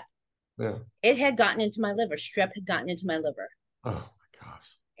was strep. Yeah. It had gotten into my liver. Strep had gotten into my liver. Oh my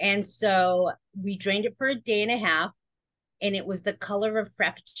gosh. And so we drained it for a day and a half, and it was the color of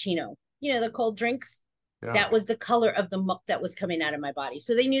Frappuccino. You know, the cold drinks. Yeah. That was the color of the muck that was coming out of my body.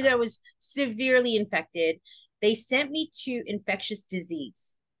 So they knew that I was severely infected. They sent me to infectious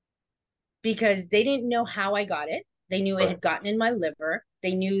disease because they didn't know how I got it. They knew it had gotten in my liver.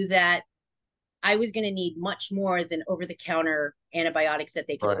 They knew that I was going to need much more than over-the-counter antibiotics that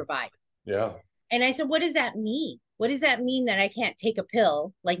they could provide. Yeah. And I said, what does that mean? What does that mean that I can't take a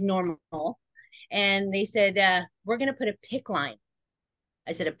pill like normal? And they said, we're going to put a PICC line.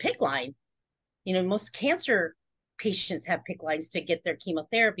 I said, a PICC line? You know, most cancer patients have PICC lines to get their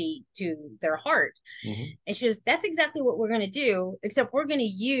chemotherapy to their heart. Mm-hmm. And she goes, that's exactly what we're going to do, except we're going to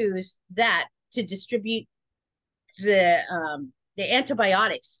use that to distribute the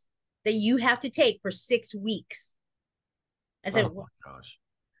antibiotics that you have to take for 6 weeks. I said, oh my gosh.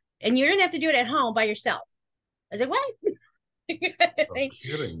 And you're going to have to do it at home by yourself. I said, what? I'm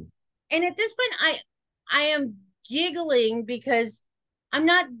kidding. And at this point, I am giggling because I'm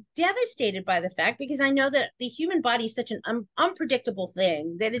not devastated by the fact, because I know that the human body is such an unpredictable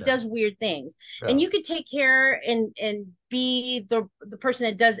thing that it does weird things. Yeah. And you could take care and be the person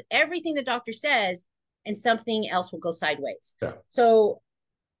that does everything the doctor says, and something else will go sideways. Yeah. So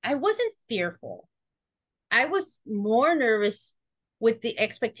I wasn't fearful. I was more nervous with the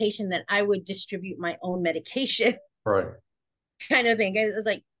expectation that I would distribute my own medication. Right. Kind of thing. It was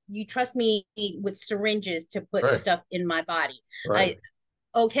like, you trust me with syringes to put stuff in my body. Right.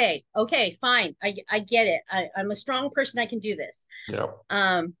 Okay, fine. I get it. I'm a strong person. I can do this. Yeah.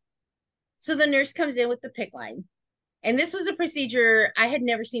 So the nurse comes in with the PICC line. And this was a procedure I had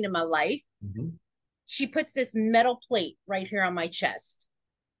never seen in my life. Mm-hmm. She puts this metal plate right here on my chest.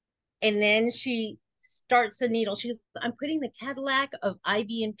 And then she starts a needle. She goes, I'm putting the Cadillac of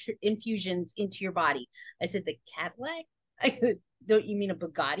IV infusions into your body. I said, the Cadillac? Don't you mean a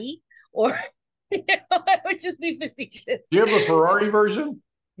Bugatti? Or, I would just be facetious. Do you have a Ferrari version?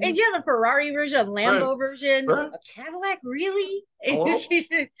 And you have a Ferrari version, a Lambo version, a Cadillac, really? And she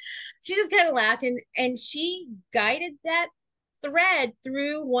just kind of laughed, and she guided that thread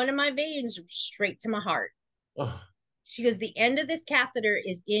through one of my veins straight to my heart. She goes, the end of this catheter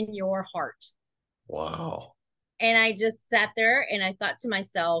is in your heart. Wow. And I just sat there and I thought to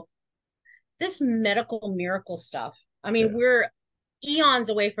myself, this medical miracle stuff. I mean, we're eons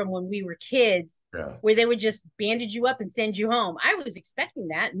away from when we were kids, where they would just bandage you up and send you home. I was expecting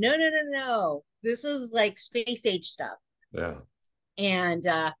that. No. This is like space age stuff. Yeah. And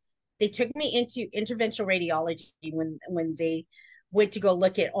they took me into interventional radiology when they went to go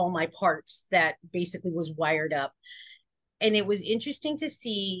look at all my parts that basically was wired up. And it was interesting to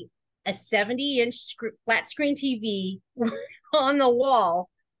see a 70-inch flat screen TV on the wall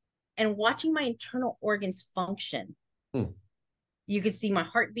and watching my internal organs function. You could see my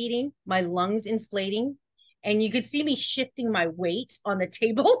heart beating, my lungs inflating, and you could see me shifting my weight on the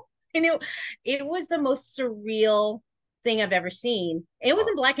table. And it was the most surreal thing I've ever seen. It was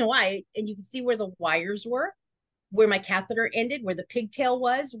in black and white, and you could see where the wires were, where my catheter ended, where the pigtail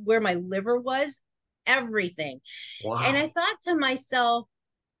was, where my liver was, everything. Wow. And I thought to myself,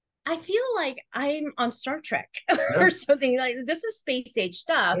 I feel like I'm on Star Trek or something. Like, this is space age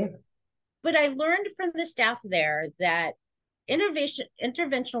stuff. Yeah. But I learned from the staff there that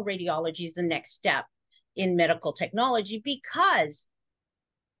interventional radiology is the next step in medical technology, because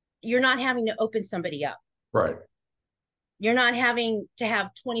you're not having to open somebody up. Right. You're not having to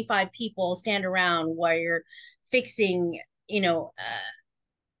have 25 people stand around while you're fixing,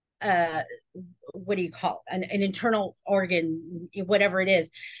 what do you call it? An internal organ, whatever it is.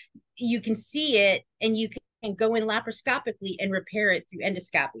 You can see it, and you can go in laparoscopically and repair it through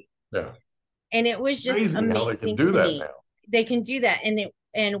endoscopy. Yeah. And it was just amazing how they can do that now. They can do that,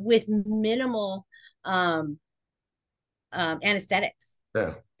 and with minimal anesthetics.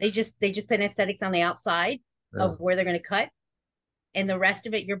 Yeah. They just put anesthetics on the outside of where they're going to cut, and the rest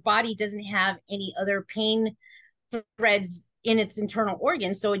of it, your body doesn't have any other pain threads in its internal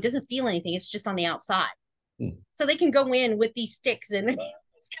organs, so it doesn't feel anything. It's just on the outside. So they can go in with these sticks and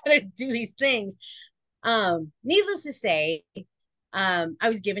it's got to do these things. Needless to say, I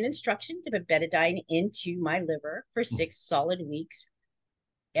was given instruction to put betadine into my liver for 6 solid weeks,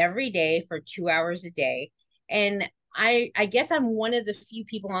 every day for 2 hours a day. And I guess I'm one of the few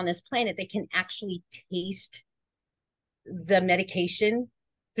people on this planet that can actually taste the medication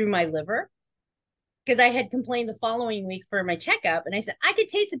through my liver. Because I had complained the following week for my checkup, and I said, I could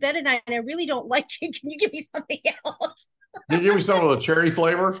taste the betadine and I really don't like it. Can you give me something else? Can you give me some of the cherry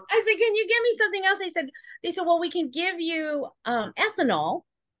flavor? I said, can you give me something else? They said, well, we can give you ethanol,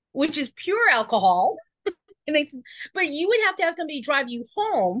 which is pure alcohol. And they said, but you would have to have somebody drive you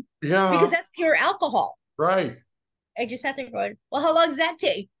home Yeah. because that's pure alcohol. Right. I just sat there going, well, how long does that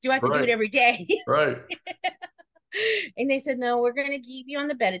take? Do I have to do Right. it every day? Right. And they said, no, we're going to keep you on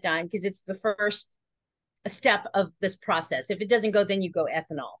the betadine because it's the first step of this process. If it doesn't go, then you go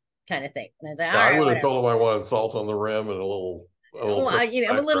ethanol kind of thing. And I was like, Yeah, all I right, would have whatever. told him I wanted salt on the rim and a little Well, a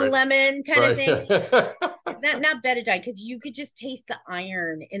kryptonite, little right? lemon kind of Right. thing. Not betadine because you could just taste the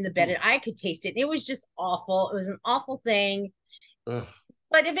iron in the betadine. I could taste it. It was just awful. It was an awful thing. Ugh.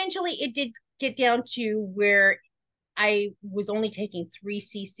 But eventually it did get down to where I was only taking 3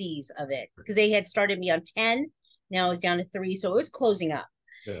 cc's of it because they had started me on 10. Now it was down to 3. So it was closing up.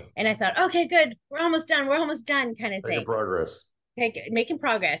 Yeah. And I thought, okay, good. We're almost done. We're almost done kind of Making thing. progress. Making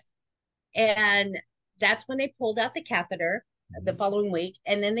progress. And that's when they pulled out the catheter the following week.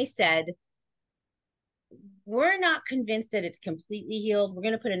 And then they said, we're not convinced that it's completely healed. We're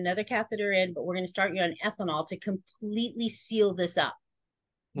going to put another catheter in, but we're going to start you on ethanol to completely seal this up.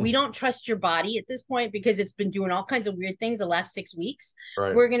 We don't trust your body at this point because it's been doing all kinds of weird things the last 6 weeks.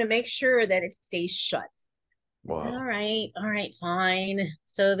 Right. We're going to make sure that it stays shut. Wow. Said, all right, fine.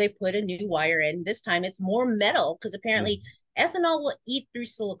 So they put a new wire in. This time it's more metal because apparently ethanol will eat through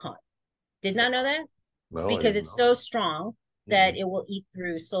silicone. Did not know that No, because it's so strong that it will eat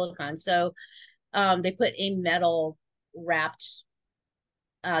through silicone. So they put a metal wrapped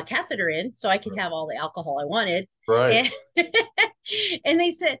catheter in so I could have all the alcohol I wanted. Right. And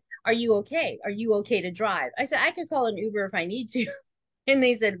they said, are you okay? Are you okay to drive? I said, I could call an Uber if I need to. And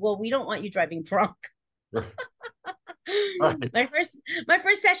they said, well, we don't want you driving drunk. Right. My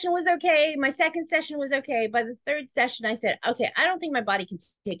first session was okay. My second session was okay. By the third session, I said, okay, I don't think my body can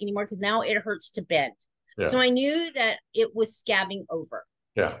take anymore because now it hurts to bend. Yeah. So I knew that it was scabbing over.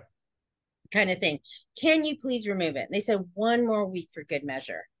 Yeah. Kind of thing. Can you please remove it? And they said 1 more week for good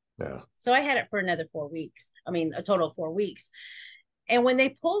measure. Yeah. So I had it for another 4 weeks. I mean, a total of 4 weeks. And when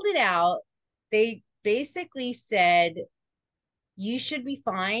they pulled it out, they basically said, you should be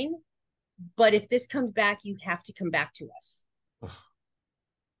fine. But if this comes back, you have to come back to us.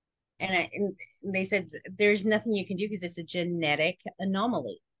 And they said, there's nothing you can do because it's a genetic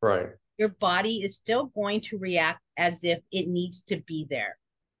anomaly. Right. Your body is still going to react as if it needs to be there.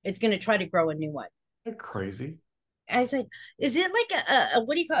 It's going to try to grow a new one. That's crazy. I was like, is it like a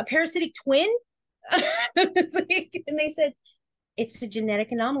what do you call it, a parasitic twin? And they said, it's a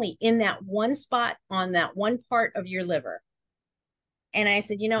genetic anomaly in that one spot on that one part of your liver. And I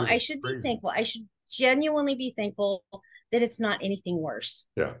said, I should be thankful. I should genuinely be thankful that it's not anything worse.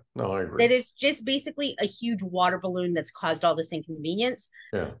 Yeah, no, I agree. That it's just basically a huge water balloon that's caused all this inconvenience.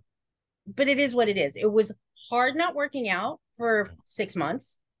 Yeah. But it is what it is. It was hard not working out for 6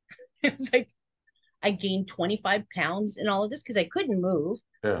 months. It was like I gained 25 pounds in all of this because I couldn't move.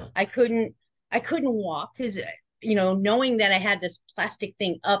 Yeah. I couldn't walk because knowing that I had this plastic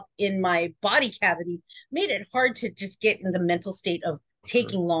thing up in my body cavity made it hard to just get in the mental state of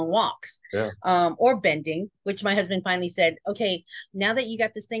taking long walks. Yeah. Or bending, which my husband finally said, okay, now that you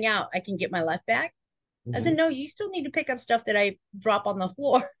got this thing out, I can get my life back. I said, no, you still need to pick up stuff that I drop on the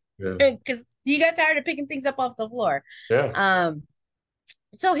floor because you got tired of picking things up off the floor. Yeah.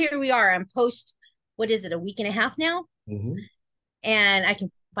 So here we are. I'm post, what is it, a week and a half now? And I can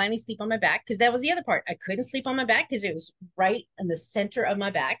finally sleep on my back because that was the other part. I couldn't sleep on my back because it was right in the center of my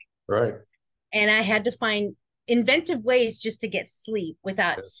back. Right. And I had to find inventive ways just to get sleep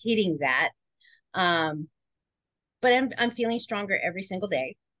without hitting that. But I'm feeling stronger every single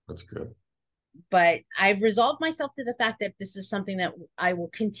day. That's good. But I've resolved myself to the fact that this is something that I will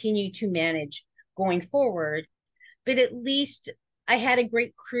continue to manage going forward. But at least I had a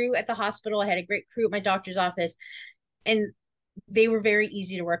great crew at the hospital. I had a great crew at my doctor's office, and they were very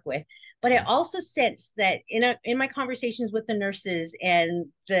easy to work with. But I also sensed that in my conversations with the nurses and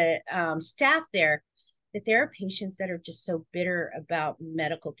the staff there, that there are patients that are just so bitter about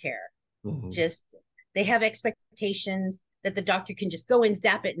medical care. Just they have expectations that the doctor can just go and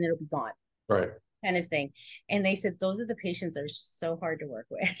zap it and it'll be gone. Right. Kind of thing. And they said those are the patients that are just so hard to work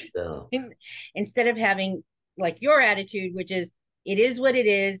with. Yeah. Instead of having like your attitude, which is it is what it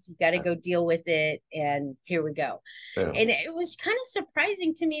is, you got to go deal with it, and here we go. Yeah. And it was kind of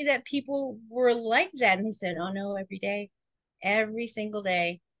surprising to me that people were like that, and they said, oh no, every day, every single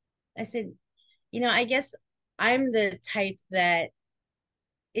day. I said, I guess I'm the type that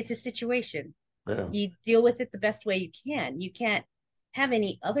it's a situation. Yeah. You deal with it the best way you can. You can't have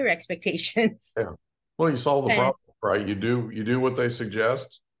any other expectations. Yeah. Well, you solve the problem, right? You do what they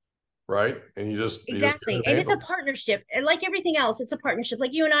suggest, right? And you just get Exactly. it And it's a handled. partnership. And like everything else, it's a partnership.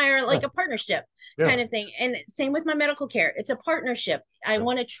 Like you and I are Yeah. like a partnership Yeah. kind of thing. And same with my medical care. It's a partnership. I Yeah.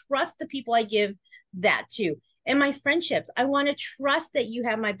 want to trust the people I give that to. And my friendships, I want to trust that you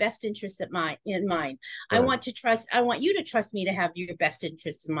have my best interests in mind. Right. I want you to trust me to have your best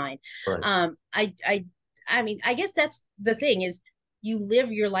interests in mind. Right. Um, I, I, I mean, I guess that's the thing is you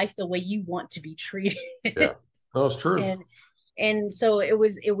live your life the way you want to be treated. Yeah. No, it's true. and so it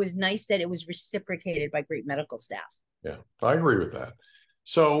was nice that it was reciprocated by great medical staff. Yeah, I agree with that.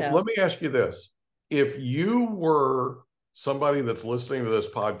 So So let me ask you this. If you were somebody that's listening to this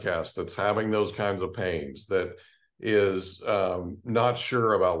podcast that's having those kinds of pains, that is not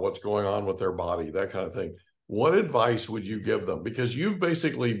sure about what's going on with their body, that kind of thing, what advice would you give them? Because you've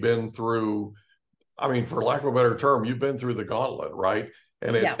basically been through, I mean, for lack of a better term, you've been through the gauntlet, right?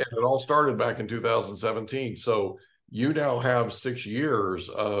 And yeah. it all started back in 2017. So you now have 6 years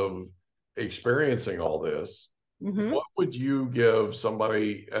of experiencing all this. Hmm. What would you give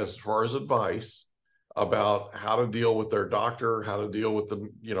somebody as far as advice about how to deal with their doctor, how to deal with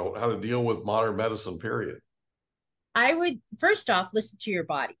how to deal with modern medicine, period? I would first off listen to your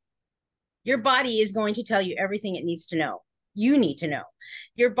body. Your body is going to tell you everything it needs to know. You need to know.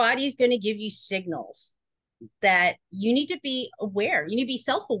 Your body is going to give you signals that you need to be aware. You need to be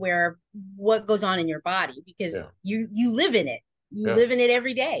self-aware of what goes on in your body because Yeah. you live in it. You Yeah. live in it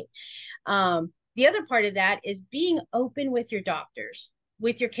every day. The other part of that is being open with your doctors,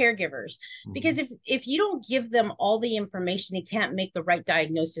 with your caregivers, because if you don't give them all the information, they can't make the right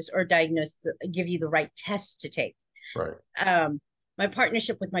diagnosis or give you the right tests to take. Right. My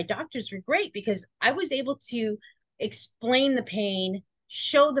partnership with my doctors were great because I was able to explain the pain,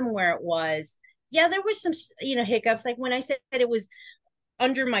 show them where it was. Yeah, there was some, hiccups. Like when I said that it was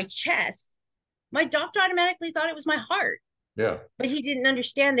under my chest, my doctor automatically thought it was my heart, Yeah. but he didn't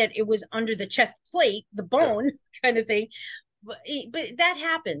understand that it was under the chest plate, the bone kind of thing. But that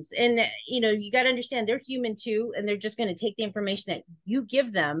happens. And, you got to understand they're human too. And they're just going to take the information that you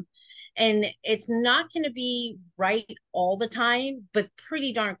give them. And it's not going to be right all the time, but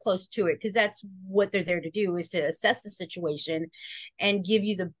pretty darn close to it. Because that's what they're there to do, is to assess the situation and give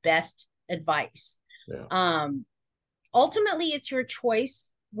you the best advice. Yeah. Ultimately, it's your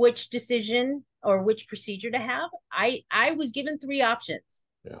choice which decision or which procedure to have. I was given three options.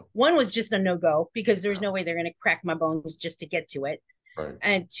 Yeah. One was just a no-go because there's no way they're going to crack my bones just to get to it. Right.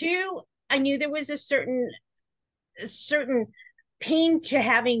 And two, I knew there was a certain pain to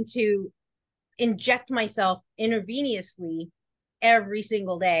having to inject myself intravenously every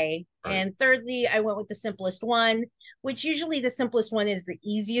single day. Right. And thirdly, I went with the simplest one, which usually the simplest one is the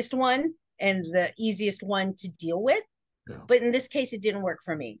easiest one and the easiest one to deal with. Yeah. But in this case, it didn't work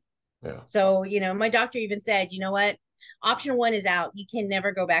for me. Yeah. So, my doctor even said, you know what? Option one is out. You can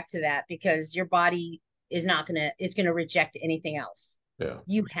never go back to that because your body is going to reject anything else. Yeah.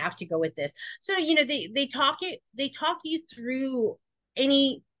 You have to go with this. So, they talk you through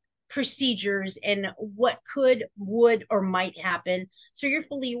any procedures and what could, would, or might happen. So you're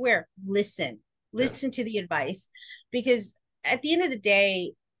fully aware. Listen to the advice, because at the end of the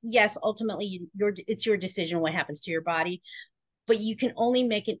day, yes, ultimately it's your decision what happens to your body, but you can only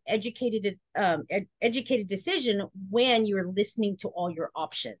make an educated decision when you're listening to all your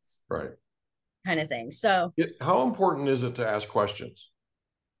options. Right. Kind of thing. So how important is it to ask questions?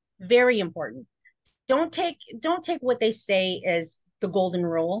 Very important. Don't take what they say as the golden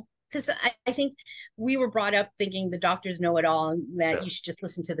rule, because I think we were brought up thinking the doctors know it all and that you should just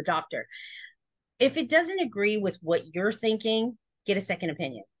listen to the doctor. If it doesn't agree with what you're thinking, get a second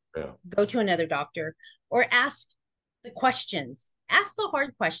opinion. Yeah. Go to another doctor or ask the questions. Ask the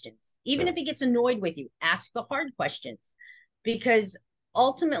hard questions. Even if it gets annoyed with you, ask the hard questions, because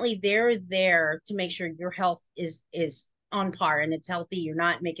ultimately they're there to make sure your health is on par and it's healthy. You're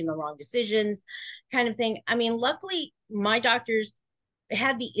not making the wrong decisions, kind of thing. I mean, luckily my doctors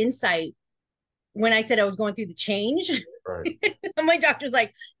had the insight when I said I was going through the change. Right. My doctor's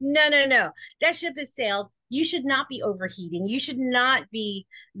like, no, that ship has sailed. You should not be overheating. You should not be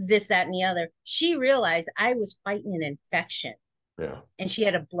this, that, and the other. She realized I was fighting an infection. Yeah. And she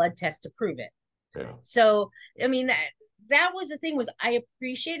had a blood test to prove it. Yeah. So, I mean, that was the thing, was I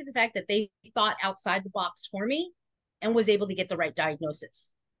appreciated the fact that they thought outside the box for me and was able to get the right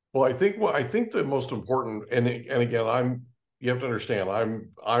diagnosis. Well, I think the most important, and again, you have to understand,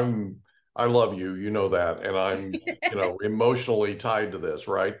 I love you, you know that, and I'm, emotionally tied to this,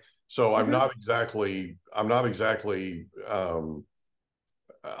 right? So I'm not exactly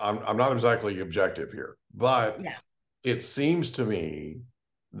objective here, but it seems to me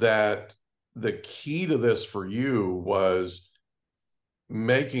that the key to this for you was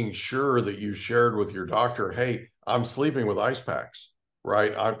making sure that you shared with your doctor, hey, I'm sleeping with ice packs,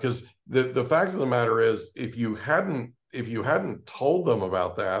 right? Because the fact of the matter is, if you hadn't told them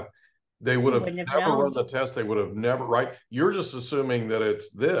about that, they would have never run the test. They would have never, right? You're just assuming that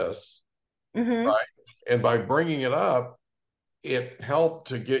it's this, right? And by bringing it up, it helped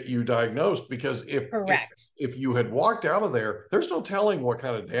to get you diagnosed, because if you had walked out of there, there's no telling what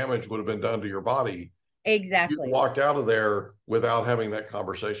kind of damage would have been done to your body. Exactly. You walked out of there without having that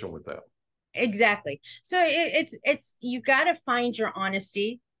conversation with them. Exactly. So it's you got to find your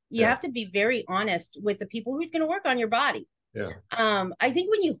honesty. You have to be very honest with the people who's going to work on your body. Yeah. I think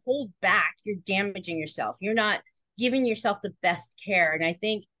when you hold back, you're damaging yourself. You're not giving yourself the best care. And I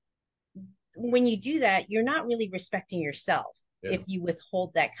think when you do that, you're not really respecting yourself if you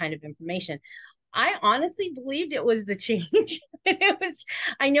withhold that kind of information. I honestly believed it was the change.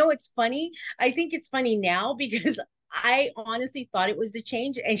 I know it's funny. I think it's funny now because I honestly thought it was the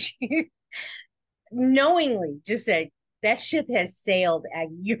change. And she knowingly just said, that ship has sailed,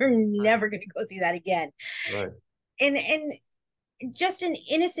 Aggie. You're never going to go through that again. Right. And just an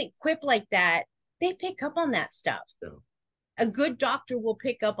innocent quip like that, they pick up on that stuff. Yeah. A good doctor will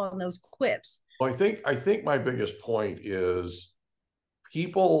pick up on those quips. Well, I think my biggest point is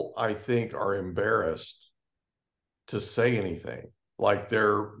people, I think, are embarrassed to say anything. Like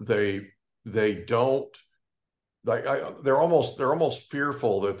they don't, like they're almost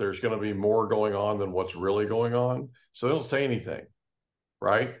fearful that there's going to be more going on than what's really going on, so they don't say anything,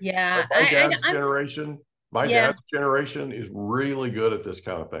 right? Yeah. Like my dad's generation is really good at this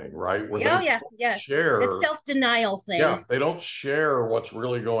kind of thing, right? Where they share that self-denial thing. Yeah, they don't share what's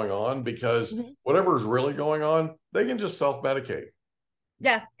really going on, because whatever is really going on, they can just self-medicate.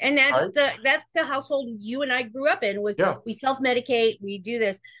 Yeah, and that's the household you and I grew up in. We self-medicate, we do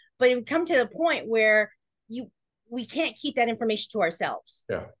this, but it would come to the point where we can't keep that information to ourselves.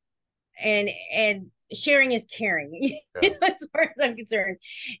 Yeah, and sharing is caring, as far as I'm concerned.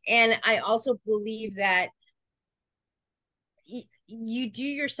 And I also believe that you do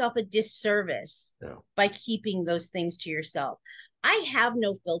yourself a disservice by keeping those things to yourself. I have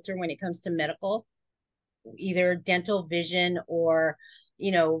no filter when it comes to medical, either dental, vision, or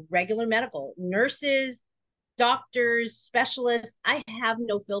regular medical. Nurses, doctors, specialists, I have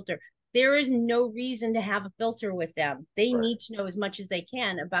no filter. There is no reason to have a filter with them. They need to know as much as they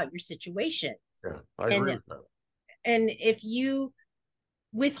can about your situation. Yeah, I agree with that. And if you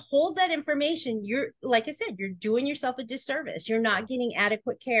withhold that information, you're, like I said, you're doing yourself a disservice. You're not getting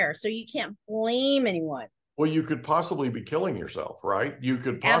adequate care. So you can't blame anyone. Well, you could possibly be killing yourself, right? You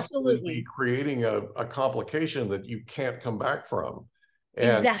could possibly be creating a complication that you can't come back from. And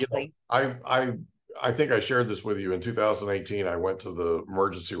exactly. I think I shared this with you in 2018. I went to the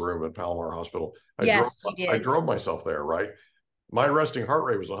emergency room at Palomar Hospital. I drove myself there, right? My resting heart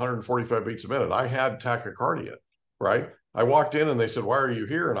rate was 145 beats a minute. I had tachycardia, right? I walked in and they said, "Why are you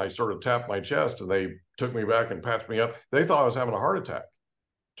here?" And I sort of tapped my chest and they took me back and patched me up. They thought I was having a heart attack.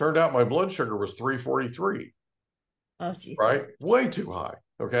 Turned out my blood sugar was 343. Oh, Jesus. Right? Way too high.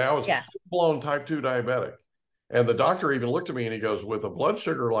 Okay. I was full-blown type 2 diabetic. And the doctor even looked at me and he goes, "With a blood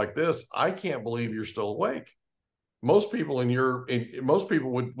sugar like this, I can't believe you're still awake. Most people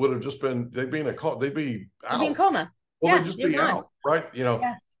would have just been, they'd be out. They'd be in coma. Well, they'd just be out, right?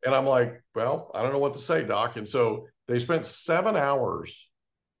 And I'm like, well, I don't know what to say, doc. And so they spent 7 hours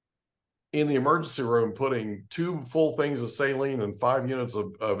in the emergency room putting 2 full things of saline and 5 units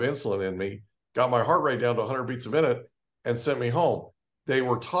of insulin in me, got my heart rate down to 100 beats a minute, and sent me home. They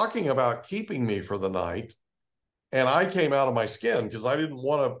were talking about keeping me for the night. And I came out of my skin because I didn't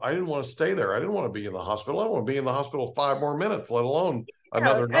want to stay there. I didn't want to be in the hospital. I don't want to be in the hospital 5 more minutes, let alone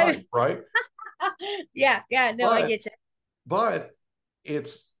another night, right? Yeah. No, I get you. But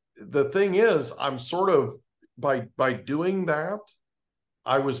the thing is, I'm sort of, by doing that,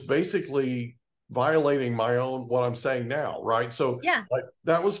 I was basically violating my own, what I'm saying now, right? So like,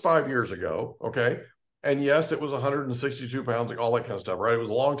 that was 5 years ago, okay? And yes, it was 162 pounds, like all that kind of stuff, right? It was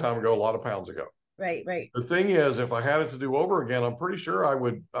a long time ago, a lot of pounds ago. Right. The thing is, if I had it to do over again, I'm pretty sure I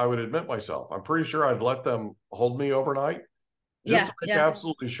would admit myself. I'm pretty sure I'd let them hold me overnight, just to make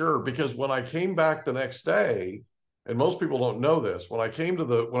absolutely sure. Because when I came back the next day, and most people don't know this, when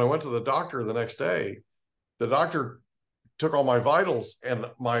I went to the doctor the next day, the doctor took all my vitals and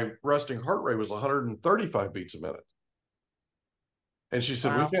my resting heart rate was 135 beats a minute. And she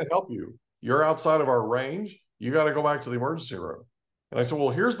said, "We can't help you. You're outside of our range. You got to go back to the emergency room." And I said, "Well,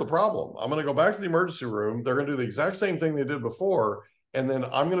 here's the problem. I'm going to go back to the emergency room. They're going to do the exact same thing they did before. And then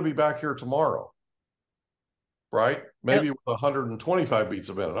I'm going to be back here tomorrow." Right? Maybe with 125 beats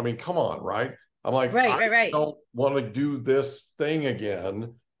a minute. I mean, come on, right? I'm like, I don't want to do this thing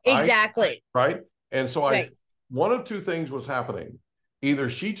again. Exactly. Right. And so one of two things was happening. Either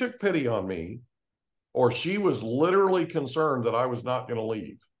she took pity on me, or she was literally concerned that I was not going to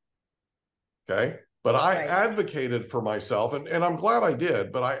leave. Okay. But I advocated for myself, and I'm glad I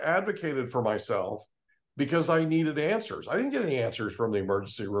did, but I advocated for myself because I needed answers. I didn't get any answers from the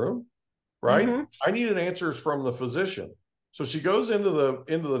emergency room, right? Mm-hmm. I needed answers from the physician. So she goes into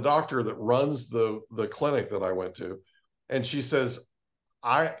the doctor that runs the clinic that I went to, and she says,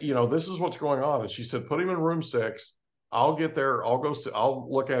 this is what's going on. And she said, put him in room 6. I'll get there. I'll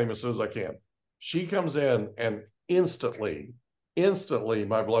look at him as soon as I can. She comes in, and instantly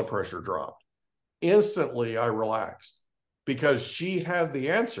my blood pressure dropped. Instantly I relaxed because she had the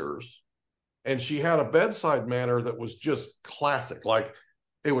answers, and she had a bedside manner that was just classic. Like,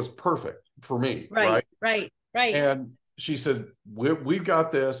 it was perfect for me. Right. And she said, we've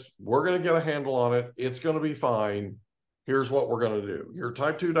got this. We're going to get a handle on it. It's going to be fine. Here's what we're going to do. You're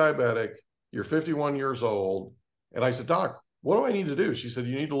type 2 diabetic. You're 51 years old. And I said, Doc, what do I need to do? She said,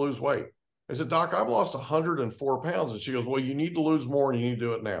 you need to lose weight. I said, Doc, I've lost 104 pounds. And she goes, well, you need to lose more, and you need to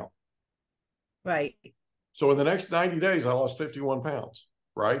do it now. Right. So in the next 90 days, I lost 51 pounds,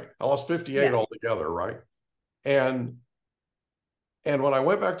 right? I lost 58 altogether, right? And when I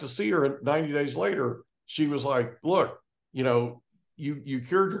went back to see her 90 days later, she was like, look, you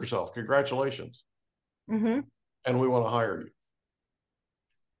cured yourself. Congratulations. Mm-hmm. And we want to hire you.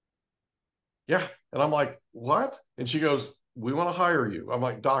 Yeah. And I'm like, what? And she goes, we want to hire you. I'm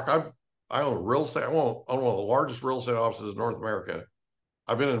like, Doc, I own real estate. I own one of the largest real estate offices in North America.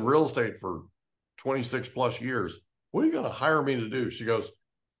 I've been in real estate for 26 plus years. What are you going to hire me to do? She goes,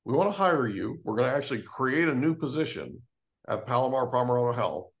 we want to hire you. We're going to actually create a new position at Palomar Pomerano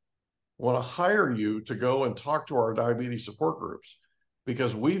Health. We want to hire you to go and talk to our diabetes support groups,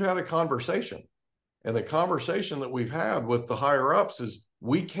 because we've had a conversation, and the conversation that we've had with the higher ups is,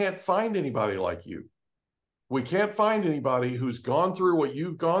 we can't find anybody like you. We can't find anybody who's gone through what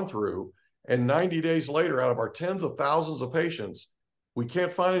you've gone through. And 90 days later, out of our tens of thousands of patients, we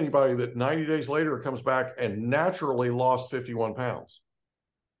can't find anybody that 90 days later comes back and naturally lost 51 pounds.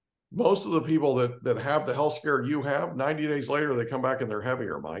 Most of the people that have the health scare you have, 90 days later, they come back and they're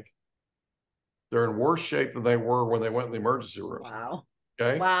heavier, Mike. They're in worse shape than they were when they went in the emergency room. Wow.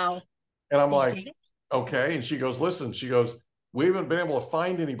 Okay. Wow. And I'm like, okay. And she goes, listen, we haven't been able to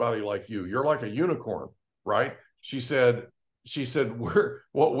find anybody like you. You're like a unicorn, right? She said,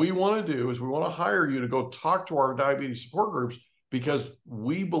 what we want to do is we want to hire you to go talk to our diabetes support groups, because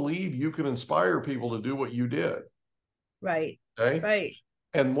we believe you can inspire people to do what you did. Right. Okay. Right.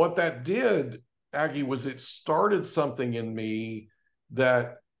 And what that did, Agi, was it started something in me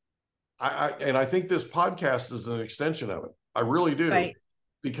that I think this podcast is an extension of it. I really do. Right.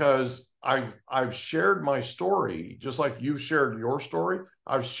 Because I've shared my story, just like you've shared your story.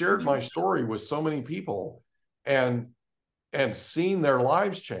 I've shared my story with so many people, and seen their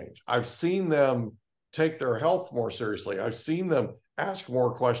lives change. I've seen them take their health more seriously. I've seen them ask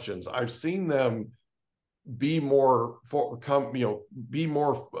more questions. I've seen them be more forthcoming.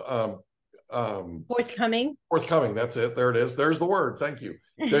 Forthcoming. That's it. There it is. There's the word. Thank you.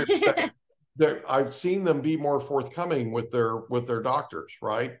 I've seen them be more forthcoming with their doctors.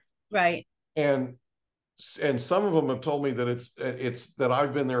 Right. Right. And some of them have told me that it's that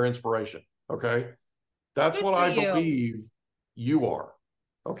I've been their inspiration. Okay. That's what I believe you are.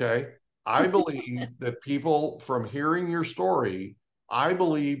 Okay. I believe that people, from hearing your story, I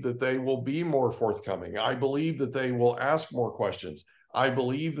believe that they will be more forthcoming. I believe that they will ask more questions. I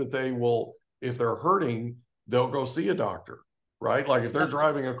believe that they will, if they're hurting, they'll go see a doctor, right? Like if they're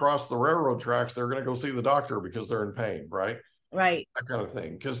driving across the railroad tracks, they're going to go see the doctor because they're in pain, right? Right. That kind of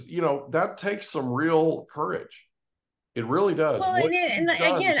thing. Because, that takes some real courage. It really does. Well,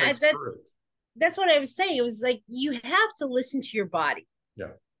 that's what I was saying. It was like, you have to listen to your body.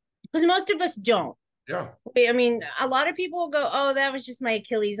 Yeah. Because most of us don't. Yeah. I mean, a lot of people will go, oh, that was just my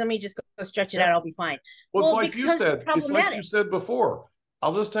Achilles. Let me just go stretch it out. I'll be fine. Well, it's like you said before.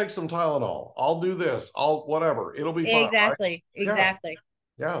 I'll just take some Tylenol. I'll do this. I'll whatever. It'll be fine. Exactly. Right? Exactly.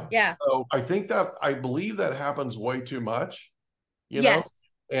 Yeah. Yeah. So I believe that happens way too much.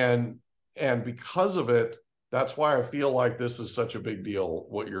 Yes. And because of it, that's why I feel like this is such a big deal,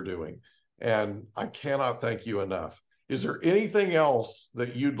 what you're doing. And I cannot thank you enough. Is there anything else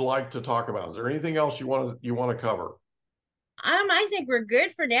that you'd like to talk about? Is there anything else you want to cover? I think we're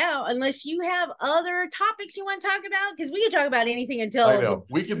good for now, unless you have other topics you want to talk about, because we can talk about anything until I know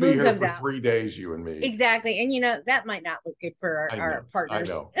we could be here for 3 days, you and me. Exactly, and that might not look good for our partners.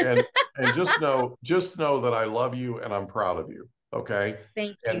 I know, and just know that I love you and I'm proud of you. Okay.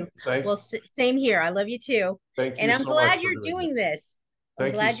 Thank And you. Well, same here. I love you too. Thank you. And I'm so glad much you're doing this.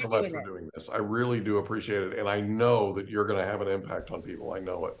 Thank you so much for doing this. I really do appreciate it. And I know that you're going to have an impact on people. I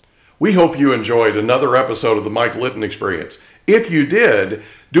know it. We hope you enjoyed another episode of the Mike Litton Experience. If you did,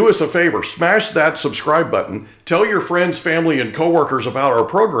 do us a favor, smash that subscribe button, tell your friends, family, and coworkers about our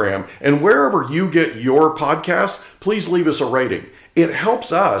program, and wherever you get your podcasts, please leave us a rating. It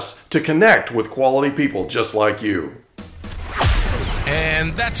helps us to connect with quality people just like you.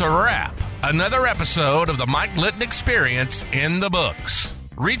 And that's a wrap. Another episode of the Mike Litton Experience in the books.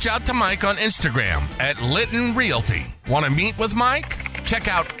 Reach out to Mike on Instagram at Litton Realty. Want to meet with Mike? Check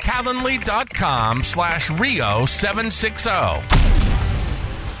out calendly.com/Rio760.